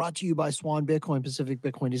 California. Brought to you by Swan Bitcoin. Pacific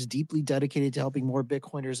Bitcoin is deeply dedicated to helping more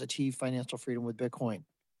Bitcoiners achieve financial freedom with Bitcoin.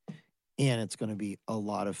 And it's going to be a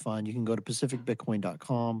lot of fun. You can go to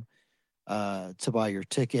pacificbitcoin.com to buy your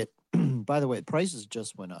ticket. By the way, the prices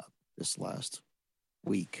just went up this last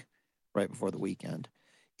week, right before the weekend.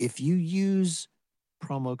 If you use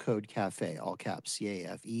promo code CAFE, all caps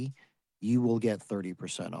CAFE, you will get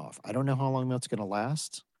 30% off. I don't know how long that's going to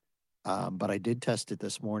last, but I did test it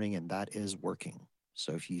this morning, and that is working.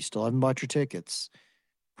 So if you still haven't bought your tickets,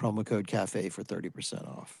 promo code CAFE for 30%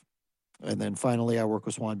 off. And then finally, I work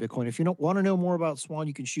with Swan Bitcoin. If you don't want to know more about Swan,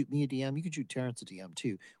 you can shoot me a DM. You can shoot Terrence a DM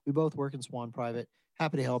too. We both work in Swan Private.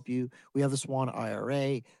 Happy to help you. We have the Swan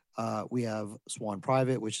IRA. We have Swan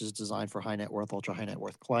Private, which is designed for high net worth, ultra high net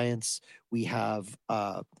worth clients. We have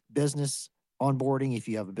business onboarding if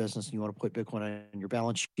you have a business and you want to put Bitcoin on your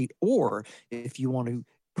balance sheet, or if you want to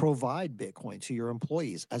provide Bitcoin to your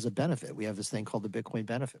employees as a benefit. We have this thing called the Bitcoin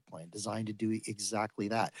Benefit Plan, designed to do exactly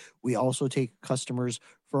that. We also take customers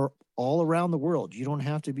for all around the world. You don't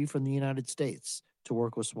have to be from the United States to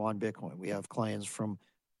work with Swan Bitcoin. We have clients from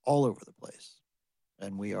all over the place,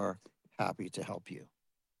 and we are happy to help you.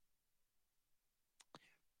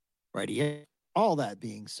 Righty. All that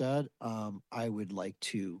being said, I would like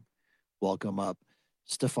to welcome up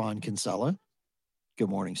Stephan Kinsella. Good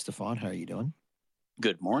morning, Stephan. How are you doing?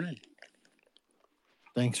 Good morning.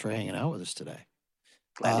 Thanks for hanging out with us today.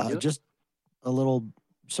 Glad to do it. Just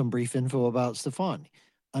some brief info about Stephan.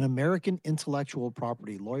 An American intellectual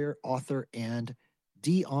property lawyer, author, and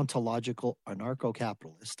deontological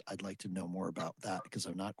anarcho-capitalist. I'd like to know more about that because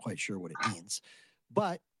I'm not quite sure what it means.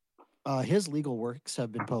 But his legal works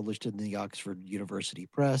have been published in the Oxford University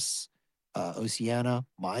Press, Oceana,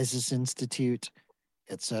 Mises Institute,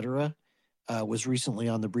 etc. Was recently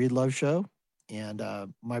on the Breedlove Show, And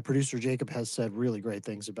my producer Jacob has said really great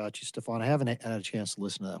things about you, Stephan. I haven't had a chance to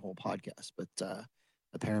listen to that whole podcast, but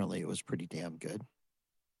apparently it was pretty damn good.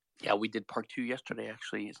 Yeah, we did part 2 yesterday.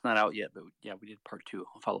 Actually, it's not out yet, but yeah, we did part 2.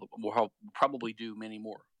 We'll probably do many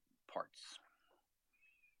more parts.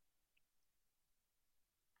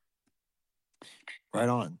 Right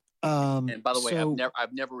on. And by the way,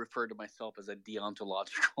 I've never referred to myself as a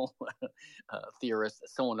deontological theorist.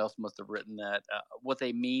 Someone else must have written that. What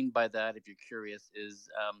they mean by that, if you're curious, is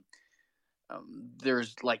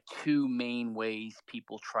there's like 2 main ways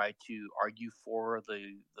people try to argue for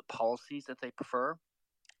the policies that they prefer,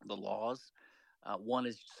 the laws. One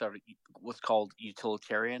is sort of what's called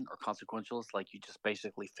utilitarian or consequentialist, like you just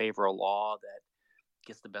basically favor a law that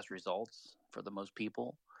gets the best results for the most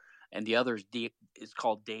people. And the other is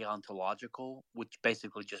called deontological, which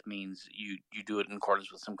basically just means you do it in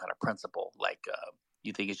accordance with some kind of principle, like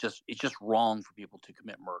you think it's just wrong for people to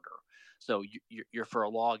commit murder. So you're for a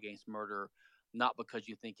law against murder, not because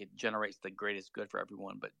you think it generates the greatest good for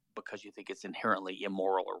everyone, but because you think it's inherently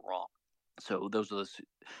immoral or wrong. So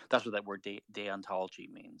that's what that word deontology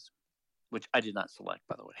means, which I did not select,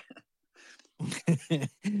 by the way.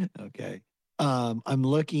 Okay. I'm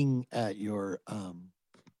looking at your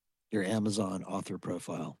Amazon author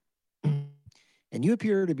profile, and you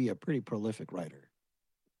appear to be a pretty prolific writer.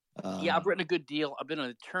 Yeah, I've written a good deal. I've been an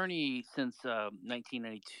attorney since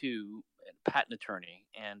 1992, a patent attorney,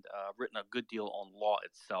 and I've written a good deal on law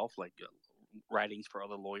itself, like writings for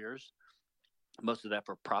other lawyers. Most of that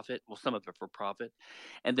for profit. Well, some of it for profit.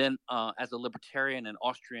 And then as a libertarian and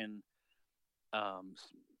Austrian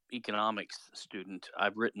economics student,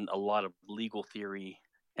 I've written a lot of legal theory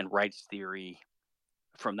and rights theory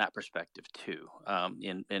from that perspective too,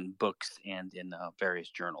 in books and in various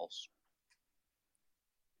journals.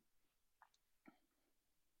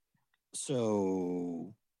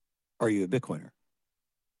 So, are you a Bitcoiner?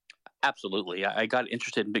 Absolutely. I got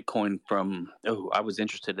interested in Bitcoin I was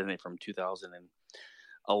interested in it from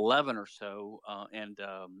 2011 or so, and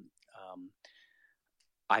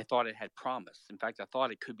I thought it had promise. In fact, I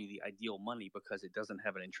thought it could be the ideal money because it doesn't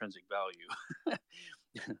have an intrinsic value.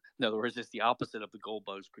 In other words, it's the opposite of the gold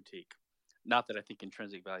bugs critique. Not that I think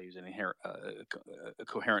intrinsic value is an inherent, a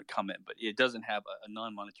coherent comment, but it doesn't have a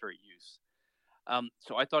non-monetary use.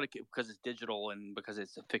 So I thought it could, because it's digital and because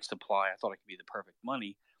it's a fixed supply, I thought it could be the perfect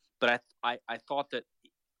money. But I thought that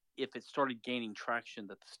if it started gaining traction,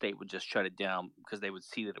 that the state would just shut it down because they would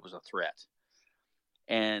see that it was a threat.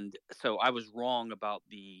 And so I was wrong about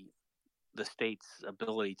the state's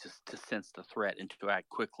ability to sense the threat and to act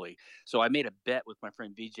quickly. So I made a bet with my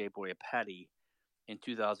friend VJ Boyapati in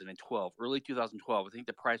 2012, early 2012. I think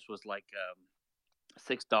the price was like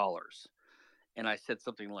 $6. And I said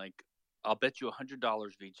something like, I'll bet you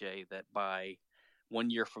 $100, VJ, that by 1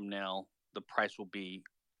 year from now, the price will be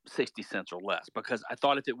 60 cents or less, because I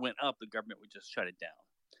thought if it went up, the government would just shut it down.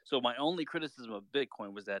 So my only criticism of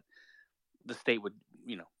Bitcoin was that the state would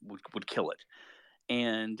kill it.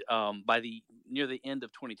 And by near the end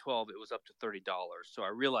of 2012, it was up to $30. So I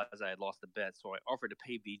realized I had lost the bet. So I offered to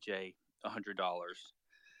pay VJ $100,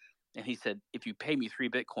 and he said, "If you pay me 3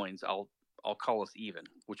 Bitcoins, I'll call us even,"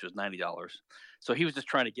 which was $90. So he was just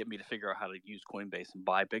trying to get me to figure out how to use Coinbase and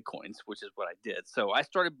buy Bitcoins, which is what I did. So I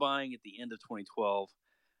started buying at the end of 2012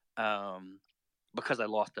 because I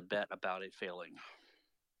lost a bet about it failing.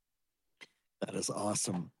 That is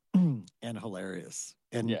awesome and hilarious.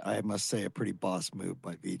 And yeah, I must say, a pretty boss move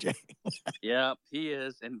by VJ. Yeah, he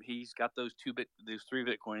is, and he's got those 3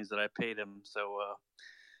 Bitcoins that I paid him. So,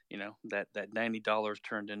 that $90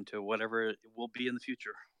 turned into whatever it will be in the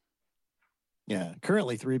future. Yeah,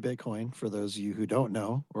 currently 3 Bitcoin, for those of you who don't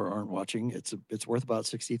know or aren't watching, it's worth about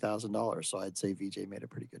 $60,000. So I'd say VJ made a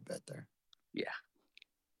pretty good bet there. Yeah.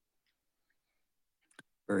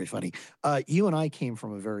 Very funny. You and I came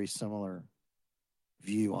from a very similar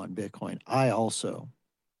view on Bitcoin. I also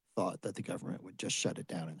thought that the government would just shut it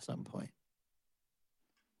down at some point.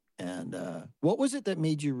 And what was it that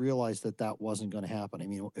made you realize that wasn't going to happen? I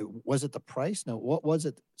mean, was it the price? No, what was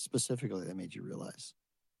it specifically that made you realize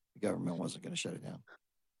the government wasn't going to shut it down?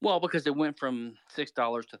 Well, because it went from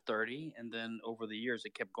 $6 to $30, and then over the years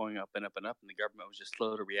it kept going up and up and up, and the government was just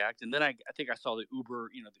slow to react. And then I think I saw the Uber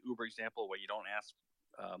example where you don't ask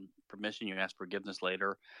permission, you ask forgiveness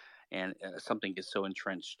later, and something gets so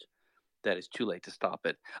entrenched that it's too late to stop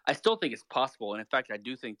it. I still think it's possible, and in fact, I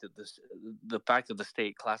do think that the fact that the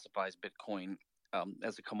state classifies Bitcoin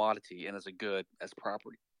as a commodity and as a good, as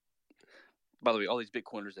property. By the way, all these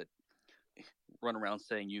Bitcoiners that run around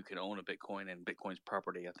saying you can own a Bitcoin and Bitcoin's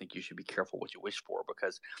property, I think you should be careful what you wish for,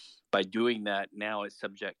 because by doing that, now it's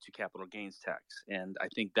subject to capital gains tax. And I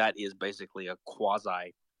think that is basically a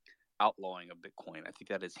quasi outlawing of Bitcoin. I think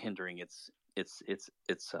that is hindering its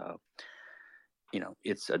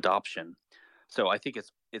adoption. So I think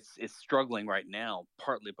it's struggling right now,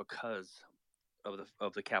 partly because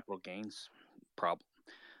of the capital gains problem.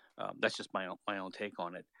 That's just my own take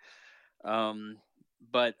on it.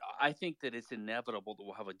 But I think that it's inevitable that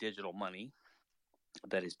we'll have a digital money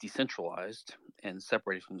that is decentralized and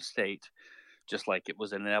separated from the state, just like it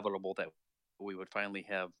was inevitable that we would finally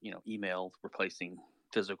have, email replacing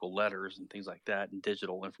physical letters and things like that, and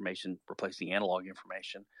digital information replacing analog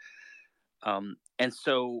information. And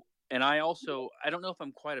I don't know if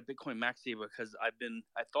I'm quite a Bitcoin maxi, because I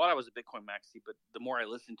thought I was a Bitcoin maxi, but the more I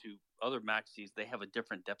listen to other maxis, they have a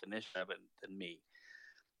different definition of it than me.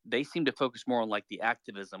 They seem to focus more on like the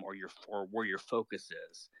activism or where your focus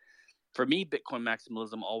is. For me, Bitcoin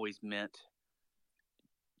maximalism always meant,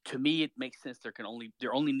 to me, it makes sense.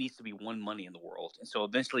 There only needs to be one money in the world, and so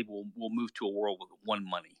eventually we'll move to a world with one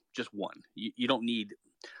money, just one. You don't need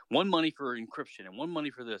one money for encryption and one money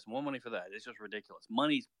for this and one money for that. It's just ridiculous.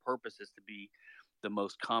 Money's purpose is to be the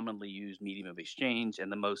most commonly used medium of exchange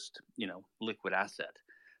and the most liquid asset.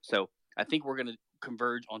 So I think we're going to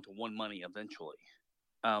converge onto one money eventually.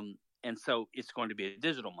 And so it's going to be a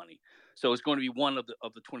digital money. So it's going to be one of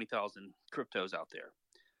the 20,000 cryptos out there.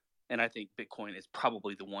 And I think Bitcoin is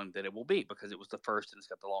probably the one that it will be, because it was the first and it's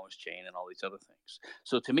got the longest chain and all these other things.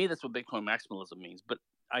 So to me, that's what Bitcoin maximalism means. But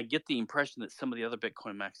I get the impression that some of the other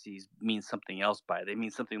Bitcoin maxis mean something else by it. They mean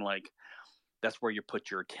something like that's where you put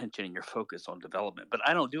your attention and your focus on development. But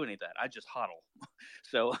I don't do any of that. I just hodl.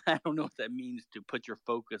 So I don't know what that means, to put your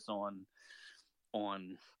focus on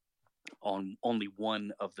only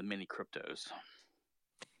one of the many cryptos.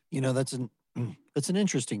 That's an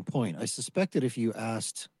interesting point. I suspect that if you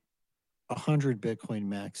asked 100 Bitcoin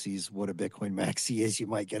maxis what a Bitcoin maxi is, you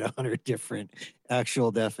might get 100 different actual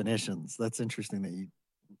definitions. That's interesting that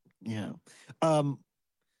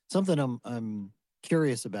something I'm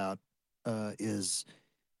curious about is,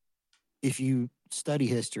 if you study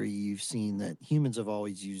history, you've seen that humans have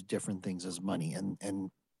always used different things as money,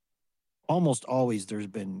 and almost always there's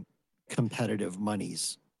been competitive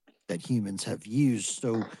monies that humans have used.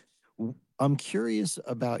 So I'm curious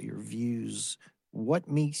about your views. What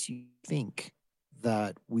makes you think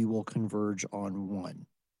that we will converge on one?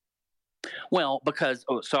 Well, because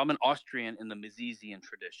so I'm an Austrian in the Misesian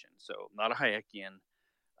tradition, so not a Hayekian.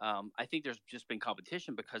 I think there's just been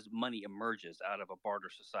competition because money emerges out of a barter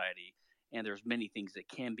society, and there's many things that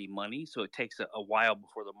can be money. So it takes a while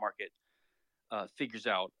before the market figures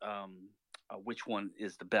out which one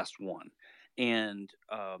is the best one. And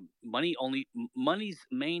money's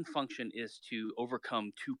main function is to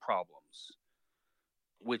overcome two problems,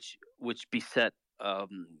 which beset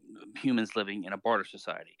humans living in a barter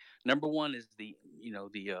society. Number one is the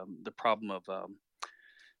problem of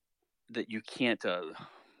that you can't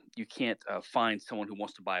find someone who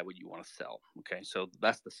wants to buy what you want to sell. Okay, so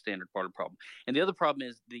that's the standard barter problem. And the other problem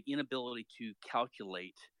is the inability to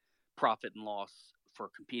calculate profit and loss for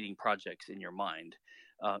competing projects in your mind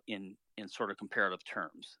in sort of comparative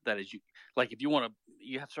terms. That is, if you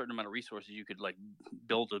have a certain amount of resources, you could like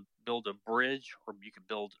build a bridge, or you could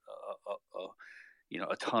build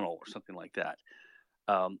a tunnel or something like that.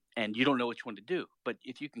 And you don't know which one to do. But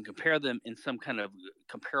if you can compare them in some kind of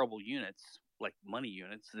comparable units, like money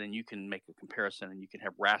units, then you can make a comparison and you can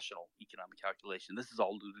have rational economic calculation. This is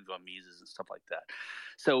all Ludwig von Mises and stuff like that.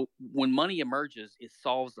 So when money emerges, it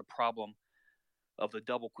solves the problem of the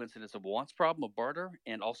double coincidence of wants problem of barter,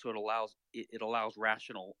 and also it allows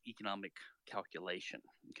rational economic calculation.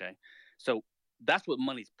 Okay, so that's what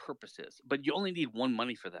money's purpose is. But you only need one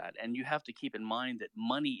money for that, and you have to keep in mind that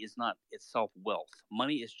money is not itself wealth.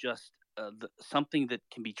 Money is just something that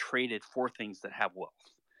can be traded for things that have wealth.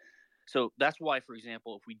 So that's why, for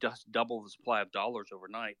example, if we just double the supply of dollars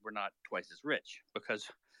overnight, we're not twice as rich, because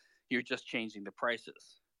you're just changing the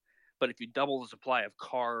prices. But if you double the supply of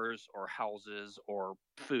cars or houses or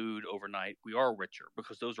food overnight, we are richer,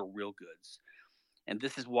 because those are real goods. And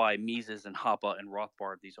this is why Mises and Hoppe and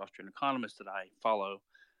Rothbard, these Austrian economists that I follow,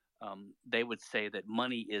 they would say that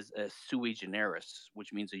money is a sui generis,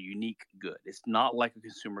 which means a unique good. It's not like a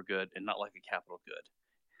consumer good and not like a capital good.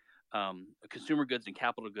 Consumer goods and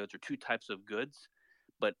capital goods are two types of goods,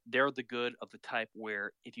 but they're the good of the type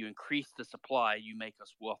where if you increase the supply, you make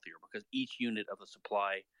us wealthier, because each unit of the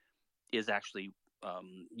supply is actually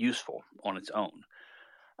useful on its own.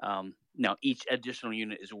 Now, each additional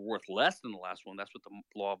unit is worth less than the last one. That's what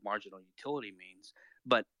the law of marginal utility means.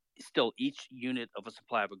 But still each unit of a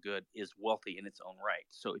supply of a good is wealthy in its own right.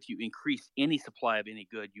 So if you increase any supply of any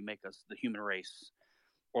good, you make us, the human race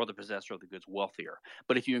or the possessor of the goods, wealthier.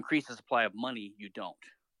 But if you increase the supply of money, you don't.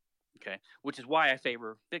 Okay, which is why I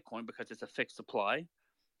favor Bitcoin, because it's a fixed supply.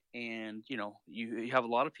 And you have a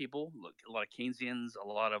lot of people, a lot of Keynesians, a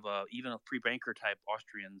lot of even a free banker type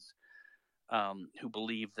Austrians who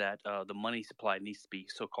believe that the money supply needs to be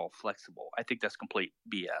so-called flexible. I think that's complete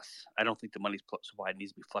BS. I don't think the money supply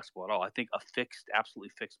needs to be flexible at all. I think a fixed,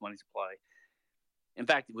 absolutely fixed money supply. In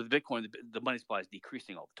fact, with Bitcoin, the money supply is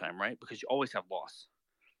decreasing all the time, right? Because you always have loss.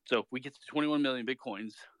 So if we get to 21 million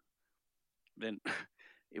Bitcoins, then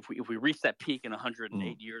if we reach that peak in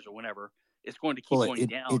 108 years or whenever, it's going to keep going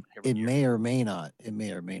down. It may or may not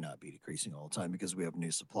be decreasing all the time because we have new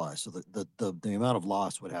supply. So the amount of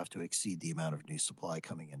loss would have to exceed the amount of new supply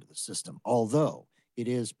coming into the system. Although it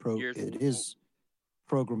is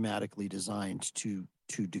programmatically designed to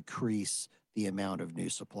decrease the amount of new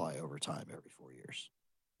supply over time every 4 years.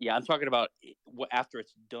 Yeah, I'm talking about after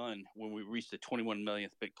it's done, when we reach the 21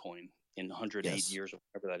 millionth Bitcoin in 108 years or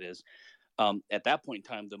whatever that is. At that point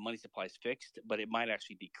in time, the money supply is fixed, but it might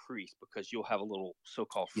actually decrease because you'll have a little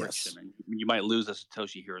so-called friction, and you might lose a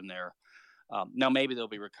Satoshi here and there. Now, maybe they'll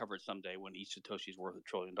be recovered someday when each Satoshi is worth $1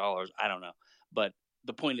 trillion. I don't know. But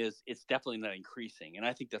the point is, it's definitely not increasing, and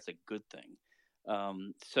I think that's a good thing.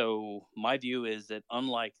 So my view is that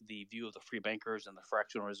unlike the view of the free bankers and the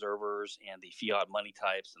fractional reservers and the fiat money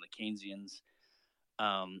types and the Keynesians,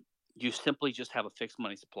 you simply just have a fixed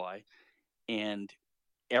money supply, and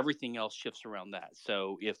everything else shifts around that.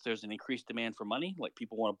 So if there's an increased demand for money, like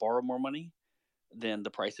people want to borrow more money, then the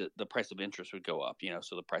price of interest would go up,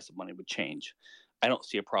 so the price of money would change. I don't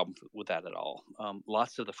see a problem with that at all.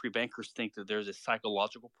 Lots of the free bankers think that there's a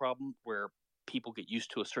psychological problem where people get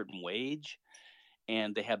used to a certain wage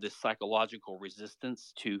and they have this psychological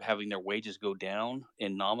resistance to having their wages go down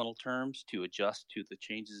in nominal terms to adjust to the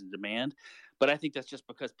changes in demand. But I think that's just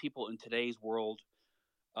because people in today's world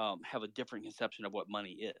have a different conception of what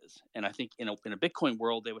money is. And I think in a Bitcoin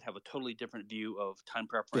world, they would have a totally different view of time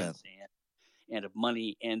preference and of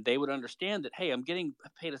money. And they would understand that, hey, I'm getting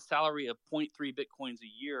paid a salary of 0.3 Bitcoins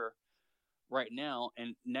a year right now.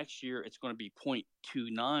 And next year it's going to be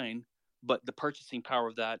 0.29, but the purchasing power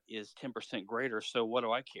of that is 10% greater. So what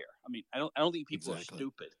do I care? I mean, I don't think people are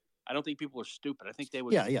stupid. I don't think people are stupid. I think they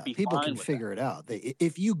would be people fine can with figure it out.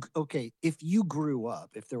 If you grew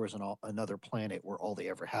up, if there was another planet where all they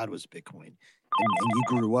ever had was Bitcoin, and you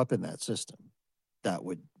grew up in that system, that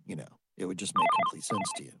would, it would just make complete sense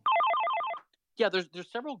to you. Yeah, there's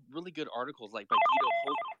several really good articles, like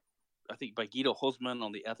by Guido Hosman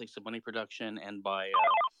on the ethics of money production, and by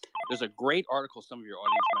there's a great article some of your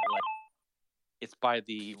audience might like. It's by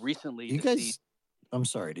the recently deceased. I'm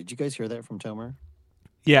sorry, did you guys hear that from Tomer?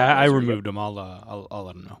 Yeah, I removed him. I'll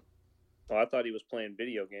let him know. Oh, I thought he was playing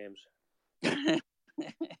video games.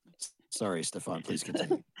 Sorry, Stephan, please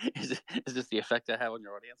continue. Is this the effect I have on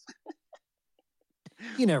your audience?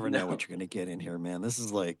 You never know what you're going to get in here, man. This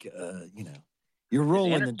is like, you're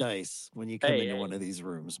rolling the dice when you come into one of these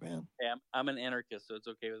rooms, man. Hey, I'm an anarchist, so it's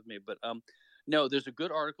okay with me. But no, there's a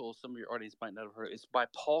good article some of your audience might not have heard. It's by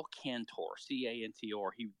Paul Cantor,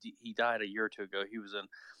 Cantor. He died a year or two ago. He was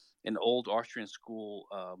an old Austrian school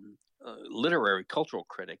literary cultural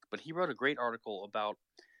critic, but he wrote a great article about,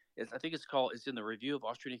 I think it's in the Review of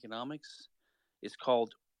Austrian Economics. It's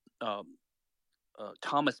called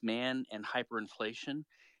Thomas Mann and Hyperinflation,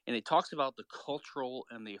 and it talks about the cultural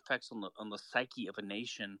and the effects on the psyche of a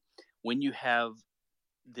nation when you have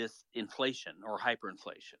this inflation or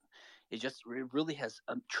hyperinflation. It really has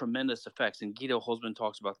tremendous effects, and Guido Hosman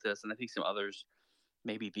talks about this, and I think some others,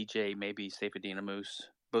 maybe VJ, maybe Seyfedina Moose,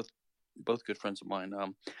 both good friends of mine,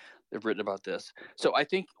 they've written about this. So I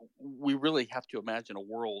think we really have to imagine a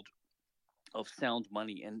world of sound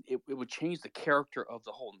money, and it would change the character of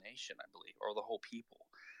the whole nation, I believe, or the whole people.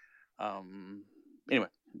 Anyway,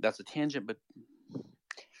 that's a tangent, but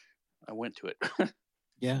I went to it.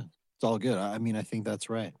 Yeah, it's all good. I mean, I think that's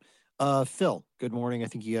right. Phil, good morning. I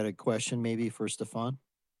think you had a question maybe for Stephan.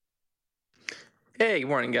 Hey, good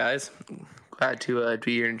morning, guys. Glad to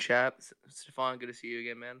be here in chat. Stephan, good to see you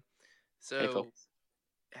again, man. So, hey, Phil.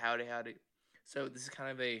 Howdy. So this is kind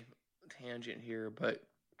of a tangent here, but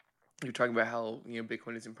you're talking about how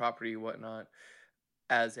Bitcoin isn't property and whatnot.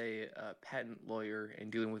 As a patent lawyer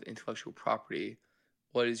and dealing with intellectual property,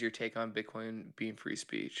 what is your take on Bitcoin being free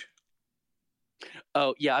speech?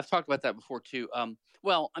 Oh yeah, I've talked about that before too.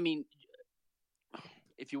 Well, I mean,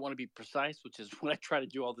 if you want to be precise, which is what I try to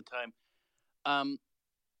do all the time,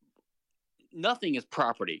 nothing is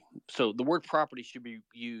property. So the word property should be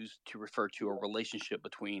used to refer to a relationship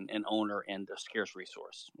between an owner and a scarce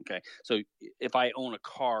resource. Okay. So if I own a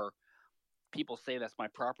car, people say that's my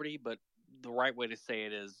property, but the right way to say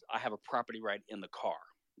it is I have a property right in the car.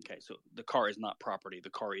 Okay. So the car is not property. The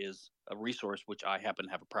car is a resource, which I happen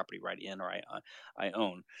to have a property right in, or I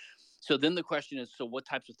own. So then the question is, so what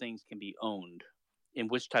types of things can be owned? In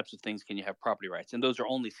which types of things can you have property rights? And those are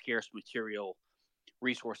only scarce material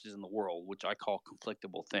resources in the world, which I call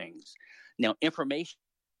conflictable things. Now, information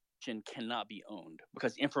cannot be owned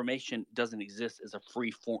because information doesn't exist as a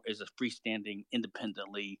freestanding,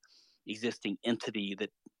 independently existing entity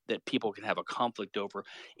that people can have a conflict over.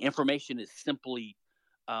 Information is simply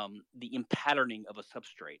the impatterning of a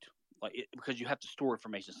substrate, because you have to store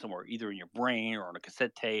information somewhere, either in your brain or on a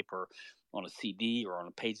cassette tape or on a CD or on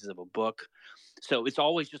the pages of a book. So it's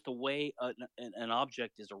always just the way an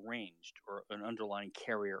object is arranged, or an underlying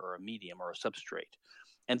carrier or a medium or a substrate.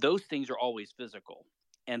 And those things are always physical.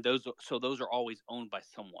 And those are always owned by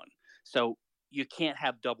someone. So you can't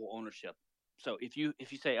have double ownership. So if you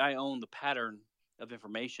say I own the pattern of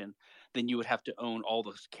information, then you would have to own all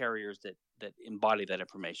those carriers that embody that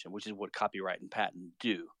information, which is what copyright and patent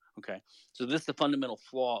do. Okay. So this is the fundamental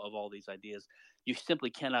flaw of all these ideas. You simply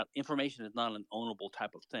cannot. Information is not an ownable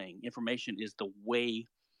type of thing. Information is the way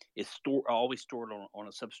it's always stored on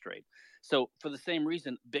a substrate. So for the same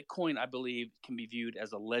reason, Bitcoin, I believe, can be viewed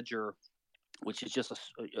as a ledger, which is just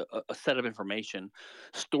a set of information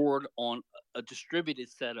stored on a distributed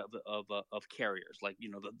set of carriers, like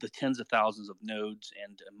the tens of thousands of nodes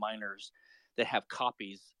and miners that have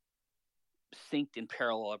copies synced in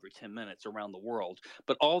parallel every 10 minutes around the world.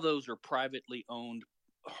 But all those are privately owned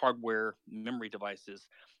hardware memory devices,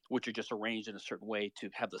 which are just arranged in a certain way to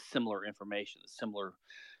have the similar information, the similar,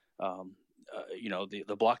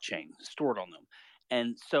 the blockchain stored on them.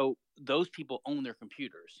 And so those people own their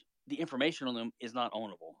computers. The information on them is not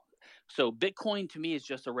ownable. So Bitcoin to me is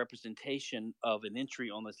just a representation of an entry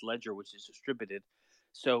on this ledger, which is distributed.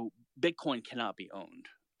 So Bitcoin cannot be owned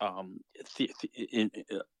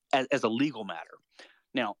as a legal matter.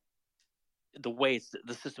 Now, the way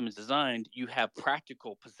the system is designed, you have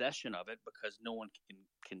practical possession of it because no one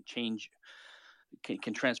can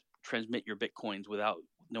transmit your Bitcoins without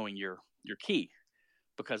knowing your key,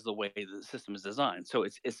 because of the way the system is designed. So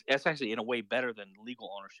it's actually in a way better than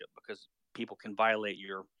legal ownership, because people can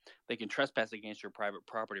they can trespass against your private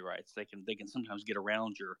property rights. They can sometimes get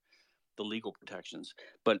around the legal protections,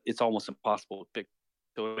 but it's almost impossible with Bitcoin.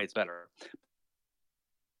 So it's better.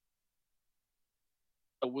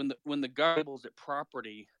 When the government labels it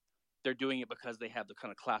property, they're doing it because they have the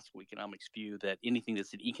kind of classical economics view that anything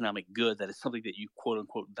that's an economic good, that is something that you quote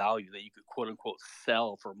unquote value, that you could quote unquote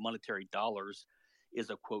sell for monetary dollars,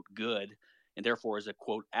 is a quote good, and therefore is a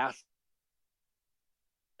quote asset.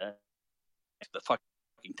 The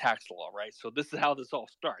fucking tax law, right? So this is how this all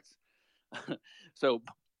starts. So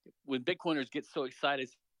when Bitcoiners get so excited,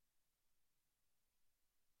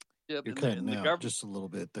 you're cutting out just a little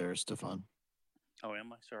bit there, Stephan. Oh,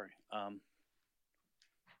 am I? Sorry. How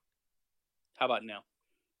about now?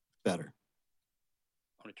 Better.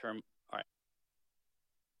 I'm going to turn. All right.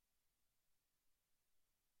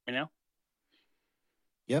 Right now?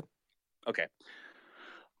 Yep. Okay.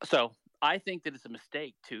 So I think that it's a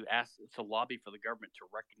mistake to lobby for the government to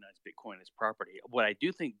recognize Bitcoin as property. What I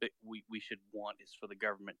do think we should want is for the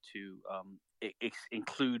government to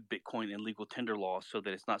include Bitcoin in legal tender laws so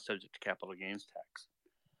that it's not subject to capital gains tax.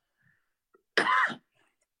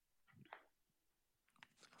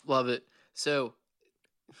 Love it. So,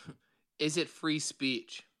 is it free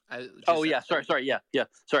speech? Sorry. Yeah.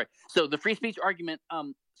 Sorry. So the free speech argument.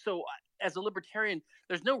 So as a libertarian,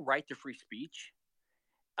 there's no right to free speech,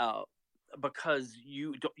 because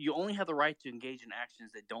you only have the right to engage in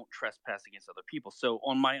actions that don't trespass against other people. So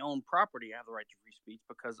on my own property, I have the right to free speech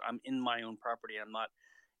because I'm in my own property. I'm not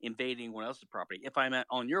invading anyone else's property. If I'm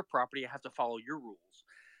on your property, I have to follow your rules.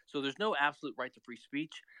 So there's no absolute right to free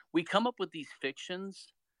speech. We come up with these fictions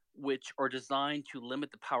which are designed to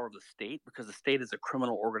limit the power of the state, because the state is a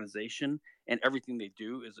criminal organization and everything they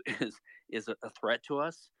do is a threat to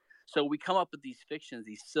us. So we come up with these fictions,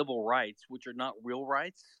 these civil rights, which are not real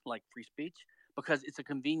rights like free speech, because it's a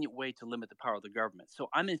convenient way to limit the power of the government. So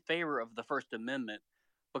I'm in favor of the First Amendment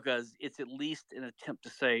because it's at least an attempt to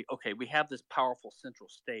say, okay, we have this powerful central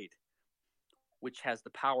state which has the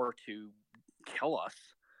power to kill us,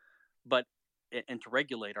 and to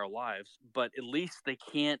regulate our lives, but at least they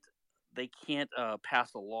can't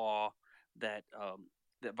pass a law that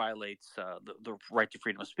violates the right to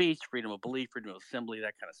freedom of speech, freedom of belief, freedom of assembly,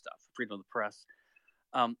 that kind of stuff, freedom of the press.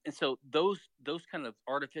 And so those kind of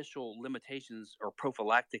artificial limitations or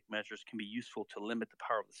prophylactic measures can be useful to limit the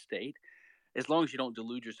power of the state, as long as you don't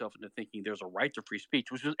delude yourself into thinking there's a right to free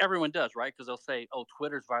speech, which is, everyone does, right? Because they'll say, oh,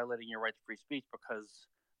 Twitter's violating your right to free speech because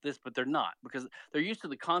this, but they're not, because they're used to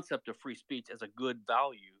the concept of free speech as a good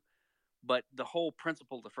value. But the whole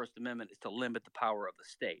principle of the First Amendment is to limit the power of the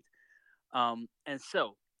state. And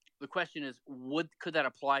so the question is, could that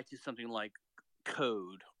apply to something like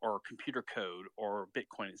code or computer code or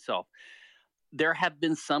Bitcoin itself? There have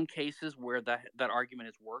been some cases where that argument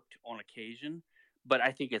has worked on occasion, but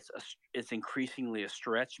I think it's increasingly a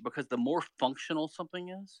stretch, because the more functional something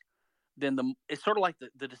is, then it's sort of like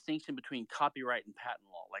the distinction between copyright and patent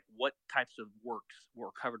law. Like, what types of works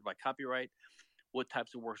were covered by copyright, what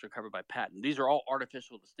types of works are covered by patent. These are all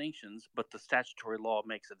artificial distinctions, but the statutory law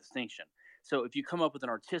makes a distinction. So if you come up with an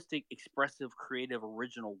artistic, expressive, creative,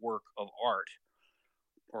 original work of art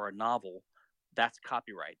or a novel, that's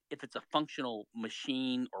copyright. If it's a functional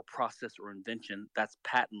machine or process or invention, that's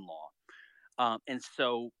patent law. And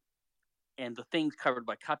the things covered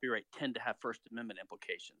by copyright tend to have First Amendment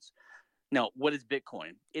implications. Now, what is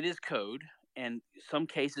Bitcoin? It is code, and some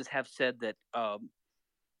cases have said that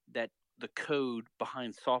that the code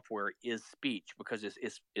behind software is speech, because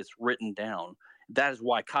it's written down. That is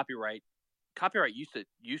why copyright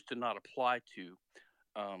used to not apply to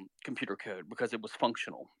computer code, because it was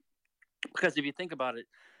functional. Because if you think about it,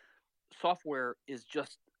 software is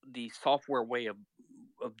just the software way of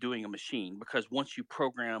doing a machine, because once you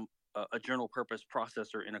program a general purpose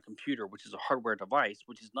processor in a computer, which is a hardware device,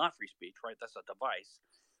 which is not free speech, right? That's a device.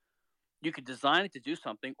 You could design it to do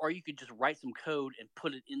something, or you could just write some code and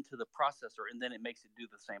put it into the processor, and then it makes it do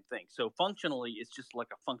the same thing. So functionally, it's just like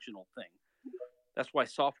a functional thing. That's why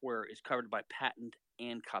software is covered by patent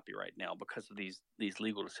and copyright now, because of these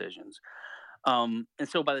legal decisions. And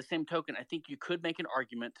so by the same token, I think you could make an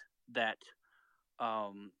argument that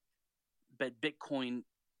Bitcoin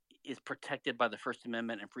is protected by the First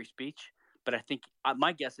Amendment and free speech. But I think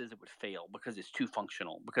my guess is it would fail, because it's too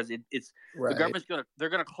functional. Because it's Right. The government's they're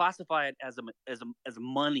gonna classify it as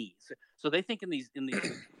money. So they think in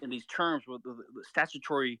these terms with the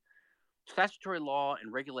statutory law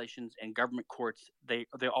and regulations and government courts. They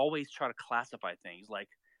always try to classify things like,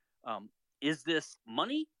 is this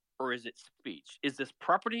money or is it speech? Is this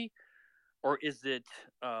property or is it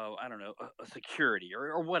I don't know, a security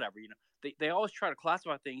or whatever, you know? They always try to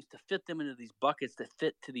classify things to fit them into these buckets that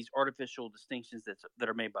fit to these artificial distinctions that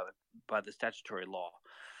are made by the statutory law.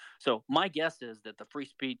 So my guess is that the free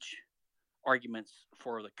speech arguments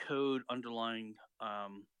for the code underlying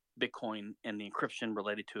Bitcoin and the encryption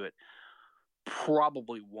related to it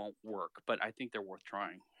probably won't work, but I think they're worth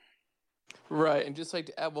trying. Right, and just like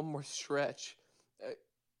to add one more stretch,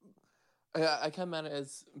 I come at it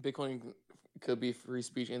as Bitcoin could be free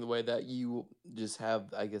speech in the way that you just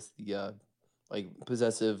have, I guess, the like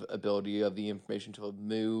possessive ability of the information to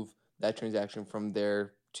move that transaction from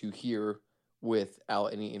there to here without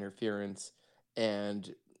any interference.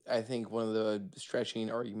 And I think one of the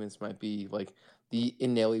stretching arguments might be like the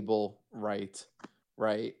inalienable right,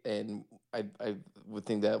 and I would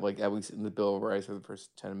think that, like, at least in the Bill of Rights or the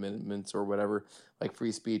first 10 amendments or whatever, like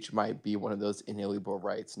free speech might be one of those inalienable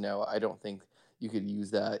rights. Now, I don't think you could use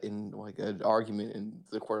that in like an argument in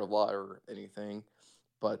the court of law or anything,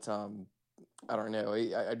 but I don't know.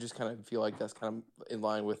 I just kind of feel like that's kind of in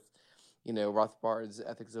line with, Rothbard's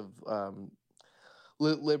ethics of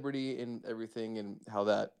liberty and everything, and how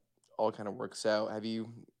that all kind of works out. Have you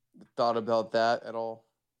thought about that at all?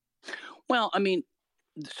 Well, I mean,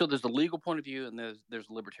 so there's the legal point of view and there's the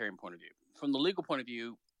libertarian point of view. From the legal point of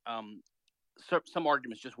view, some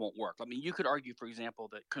arguments just won't work. I mean, you could argue, for example,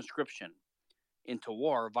 that conscription into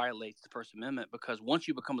war violates the First Amendment, because once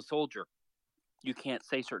you become a soldier, you can't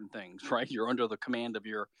say certain things, right? You're under the command of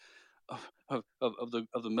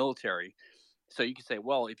the military. So you can say,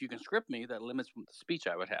 well, if you conscript me, that limits the speech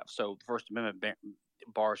I would have. So the First Amendment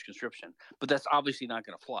bars conscription, but that's obviously not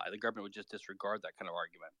going to fly. The government would just disregard that kind of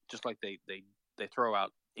argument, just like they throw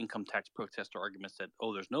out income tax protester arguments that,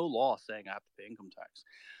 oh, there's no law saying I have to pay income tax.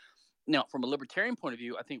 Now, from a libertarian point of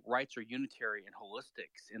view, I think rights are unitary and holistic,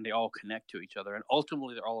 and they all connect to each other, and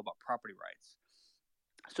ultimately they're all about property rights.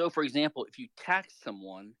 So, for example, if you tax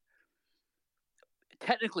someone,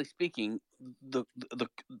 technically speaking, the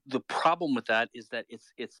problem with that is that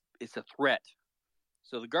it's a threat.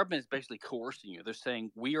 So the government is basically coercing you. They're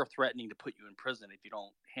saying, we are threatening to put you in prison if you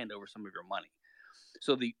don't hand over some of your money.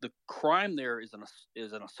 So the crime there is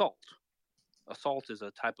an assault. Assault is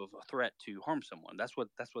a type of a threat to harm someone. That's what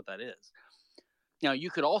that is. Now, you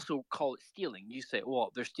could also call it stealing. You say,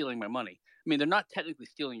 well, they're stealing my money. I mean, they're not technically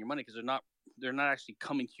stealing your money, because they're not actually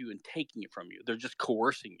coming to you and taking it from you. They're just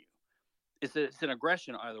coercing you. It's an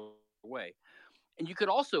aggression either way. And you could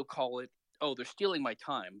also call it, oh, they're stealing my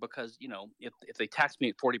time because, if they tax me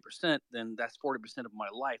at 40%, then that's 40% of my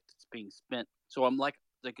life that's being spent. So I'm like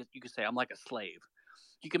you could say I'm like a slave.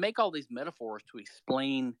 You can make all these metaphors to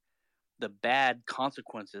explain the bad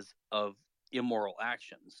consequences of immoral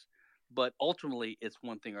actions, but ultimately it's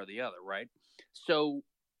one thing or the other, right? So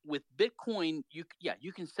with Bitcoin, you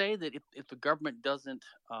can say that if the government doesn't,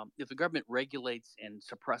 if the government regulates and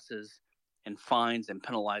suppresses and fines and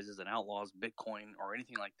penalizes and outlaws Bitcoin or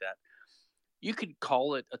anything like that, you could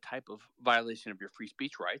call it a type of violation of your free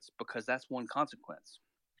speech rights because that's one consequence.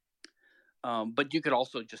 But you could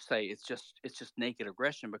also just say it's just naked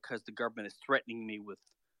aggression because the government is threatening me with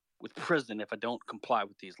prison if I don't comply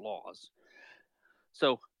with these laws.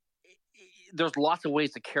 So there's lots of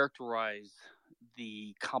ways to characterize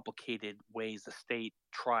the complicated ways the state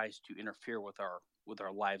tries to interfere with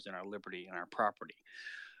our lives and our liberty and our property.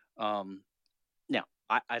 Now,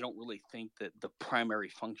 I don't really think that the primary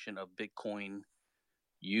function of Bitcoin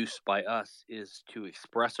use by us is to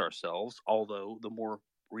express ourselves, although the more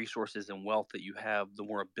resources and wealth that you have, the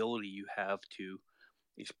more ability you have to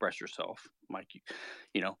express yourself. Like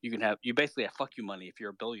you basically have fuck you money if you're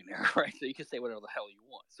a billionaire, right? So you can say whatever the hell you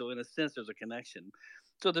want. So in a sense, there's a connection.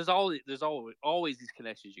 So there's always these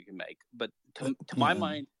connections you can make. But to my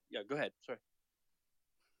mind, go ahead. Sorry.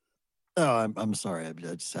 Oh, I'm sorry. I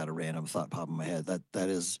just had a random thought pop in my head. That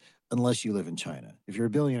is, unless you live in China. If you're a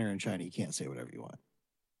billionaire in China, you can't say whatever you want.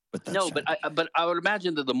 But that's no, but I would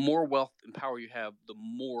imagine that the more wealth and power you have, the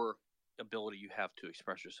more ability you have to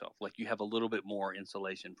express yourself. Like you have a little bit more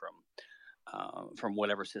insulation from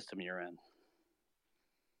whatever system you're in.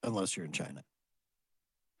 Unless you're in China.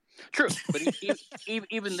 True, but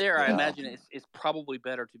even there, I imagine it's probably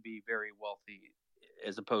better to be very wealthy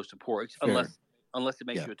as opposed to poor, unless it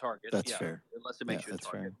makes you a target. That's fair. Unless it makes you a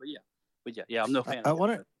target. Fair. But I'm no fan.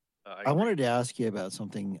 I wanted to ask you about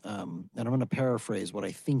something, and I'm going to paraphrase what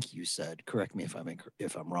I think you said. Correct me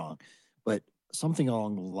if I'm wrong, but something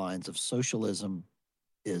along the lines of socialism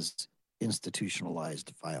is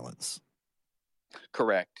institutionalized violence.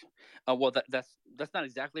 Correct. Well, that's not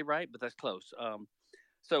exactly right, but that's close.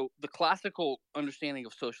 So the classical understanding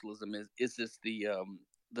of socialism is this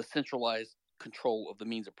the centralized control of the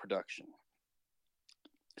means of production.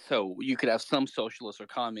 So you could have some socialists or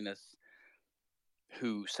communists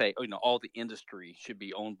who say, all the industry should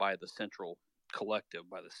be owned by the central collective,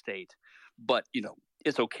 by the state. But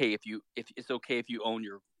it's okay if you own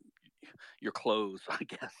your clothes, I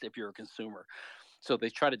guess, if you're a consumer. So they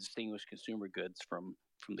try to distinguish consumer goods from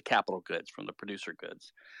the capital goods, from the producer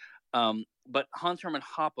goods. But Hans Hermann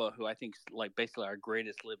Hoppe, who I think is like basically our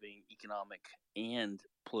greatest living economic and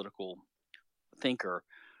political thinker,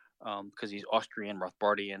 because he's Austrian,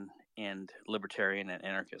 Rothbardian, and libertarian and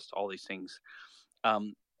anarchist, all these things.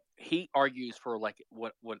 He argues for like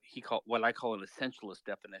what I call an essentialist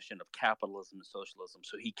definition of capitalism and socialism.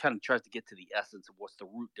 So he kind of tries to get to the essence of what's the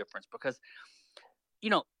root difference, because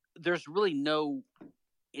there's really no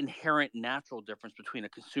inherent natural difference between a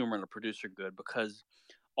consumer and a producer good, because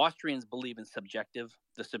Austrians believe in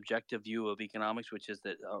the subjective view of economics, which is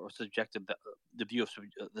the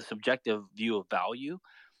subjective view of value.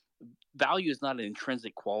 Value is not an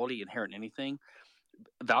intrinsic quality inherent in anything.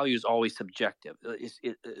 Value is always subjective.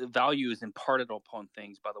 Value is imparted upon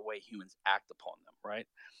things by the way humans act upon them, right?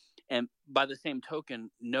 And by the same token,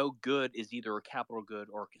 no good is either a capital good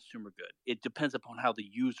or a consumer good. It depends upon how the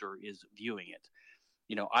user is viewing it.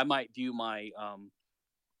 I might view my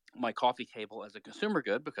coffee table as a consumer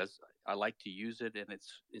good because I like to use it and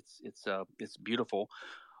it's beautiful,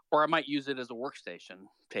 or I might use it as a workstation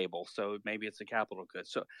table, so maybe it's a capital good.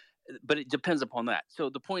 So, but it depends upon that. So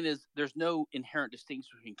the point is, there's no inherent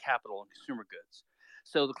distinction between capital and consumer goods.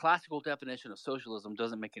 So the classical definition of socialism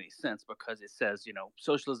doesn't make any sense, because it says,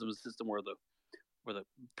 socialism is a system where the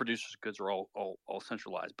producers' goods are all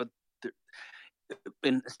centralized. But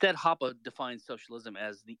instead, Hoppe defines socialism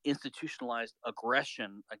as the institutionalized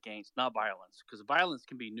aggression against, not violence, because violence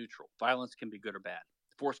can be neutral. Violence can be good or bad.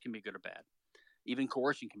 Force can be good or bad. Even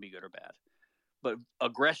coercion can be good or bad. But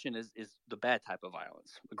aggression is the bad type of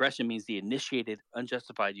violence. Aggression means the initiated,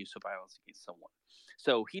 unjustified use of violence against someone.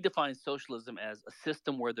 So he defines socialism as a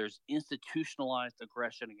system where there's institutionalized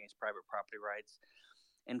aggression against private property rights.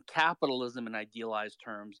 And capitalism, in idealized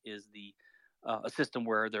terms, is a system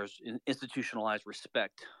where there's institutionalized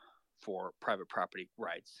respect for private property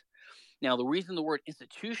rights. Now, the reason the word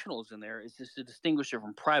institutional is in there is just to distinguish it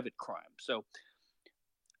from private crime. So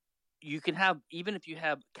you can have, even if you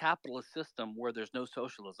have a capitalist system where there's no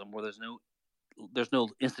socialism, where there's no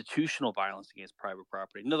institutional violence against private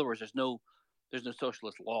property. In other words, there's no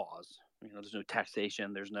socialist laws. There's no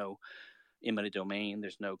taxation. There's no eminent domain.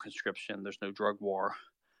 There's no conscription. There's no drug war.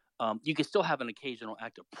 You can still have an occasional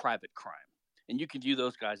act of private crime, and you can view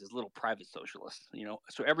those guys as little private socialists.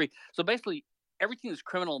 So basically everything that's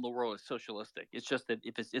criminal in the world is socialistic. It's just that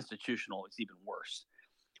if it's institutional, it's even worse.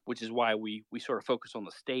 Which is why we sort of focus on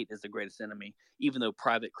the state as the greatest enemy, even though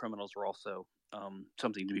private criminals are also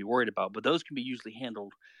something to be worried about. But those can be usually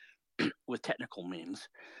handled with technical means.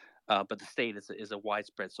 But the state is a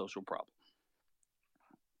widespread social problem.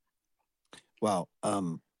 Well,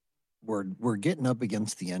 we're getting up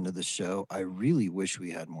against the end of the show. I really wish we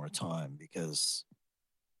had more time because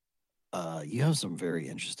you have some very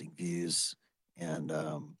interesting views, and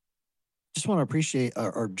just want to appreciate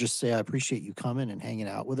or just say I appreciate you coming and hanging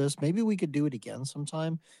out with us. Maybe we could do it again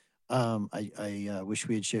sometime. I wish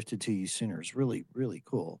we had shifted to you sooner. It's really, really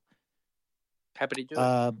cool. Happy to do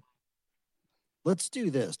it. Let's do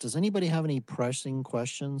this. Does anybody have any pressing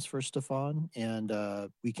questions for Stephan? And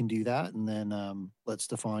we can do that. And then let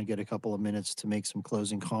Stephan get a couple of minutes to make some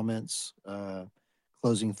closing comments,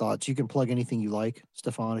 closing thoughts. You can plug anything you like,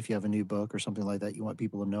 Stephan, if you have a new book or something like that you want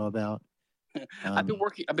people to know about. I've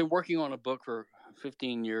been working on a book for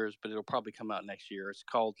 15 years, but it'll probably come out next year. It's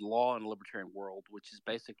called Law in a Libertarian World, which is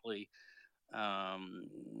basically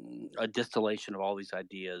a distillation of all these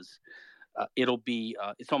ideas.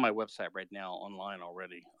 It's on my website right now, online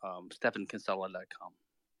already, StephanKinsella.com.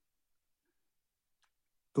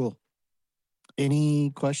 Cool. Any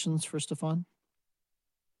questions for Stephan?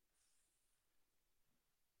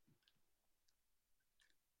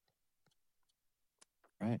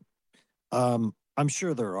 All right. I'm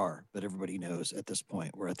sure there are, but everybody knows at this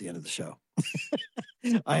point we're at the end of the show.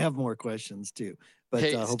 I have more questions too, but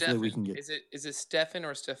hey, hopefully Stephan, we can get. Is it Stephan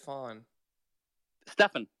or Stephan?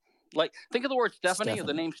 Stephan. Like, think of the word Stephanie or the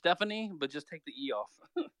Stephan. name Stephanie, but just take the E off.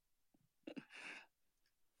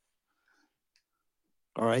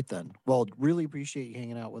 All right, then. Well, really appreciate you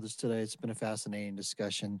hanging out with us today. It's been a fascinating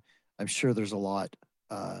discussion. I'm sure there's a lot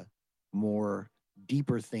more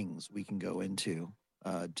deeper things we can go into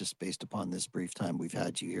just based upon this brief time we've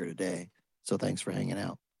had you here today. So thanks for hanging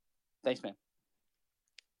out. Thanks, man.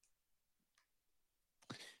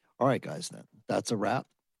 All right, guys, then. That's a wrap.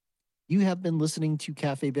 You have been listening to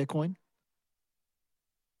Cafe Bitcoin.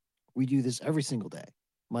 We do this every single day,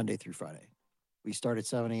 Monday through Friday. We start at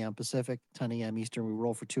 7 a.m. Pacific, 10 a.m. Eastern. We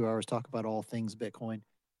roll for 2 hours, talk about all things Bitcoin.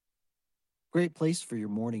 Great place for your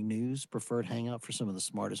morning news, preferred hangout for some of the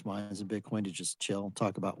smartest minds in Bitcoin to just chill,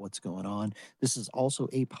 talk about what's going on. This is also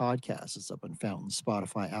a podcast. It's up on Fountain,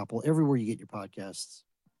 Spotify, Apple, everywhere you get your podcasts.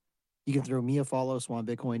 You can throw me a follow, Swan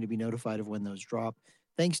Bitcoin, to be notified of when those drop.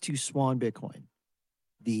 Thanks to Swan Bitcoin,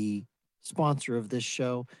 the sponsor of this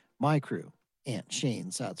show, my crew, Aunt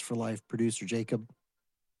Shane, Sats for Life, producer Jacob.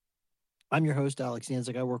 I'm your host, Alex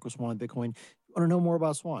Danzig. I work with Swan Bitcoin. If you want to know more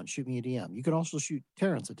about Swan, shoot me a DM. You can also shoot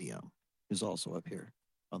Terrence a DM, who's also up here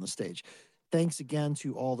on the stage. Thanks again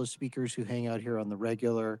to all the speakers who hang out here on the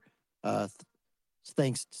regular.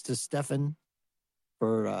 Thanks to Stephan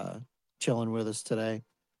for chilling with us today.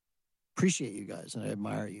 Appreciate you guys, and I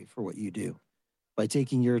admire you for what you do by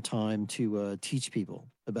taking your time to teach people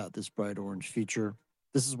about this bright orange future.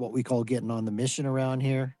 This is what we call getting on the mission around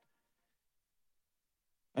here.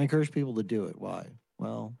 I encourage people to do it. Why?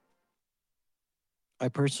 Well, I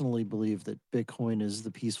personally believe that Bitcoin is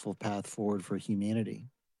the peaceful path forward for humanity.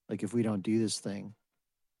 Like, if we don't do this thing,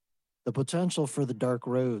 the potential for the dark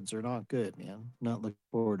roads are not good, man. Not looking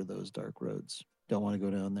forward to those dark roads. Don't want to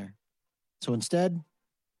go down there. So instead,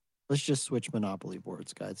 let's just switch monopoly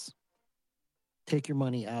boards, guys. Take your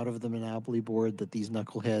money out of the monopoly board that these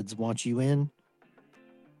knuckleheads want you in.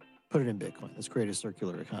 Put it in Bitcoin. Let's create a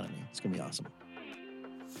circular economy. It's going to be awesome.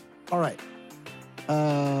 All right.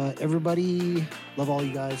 Everybody, love all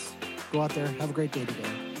you guys. Go out there. Have a great day today.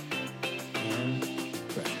 And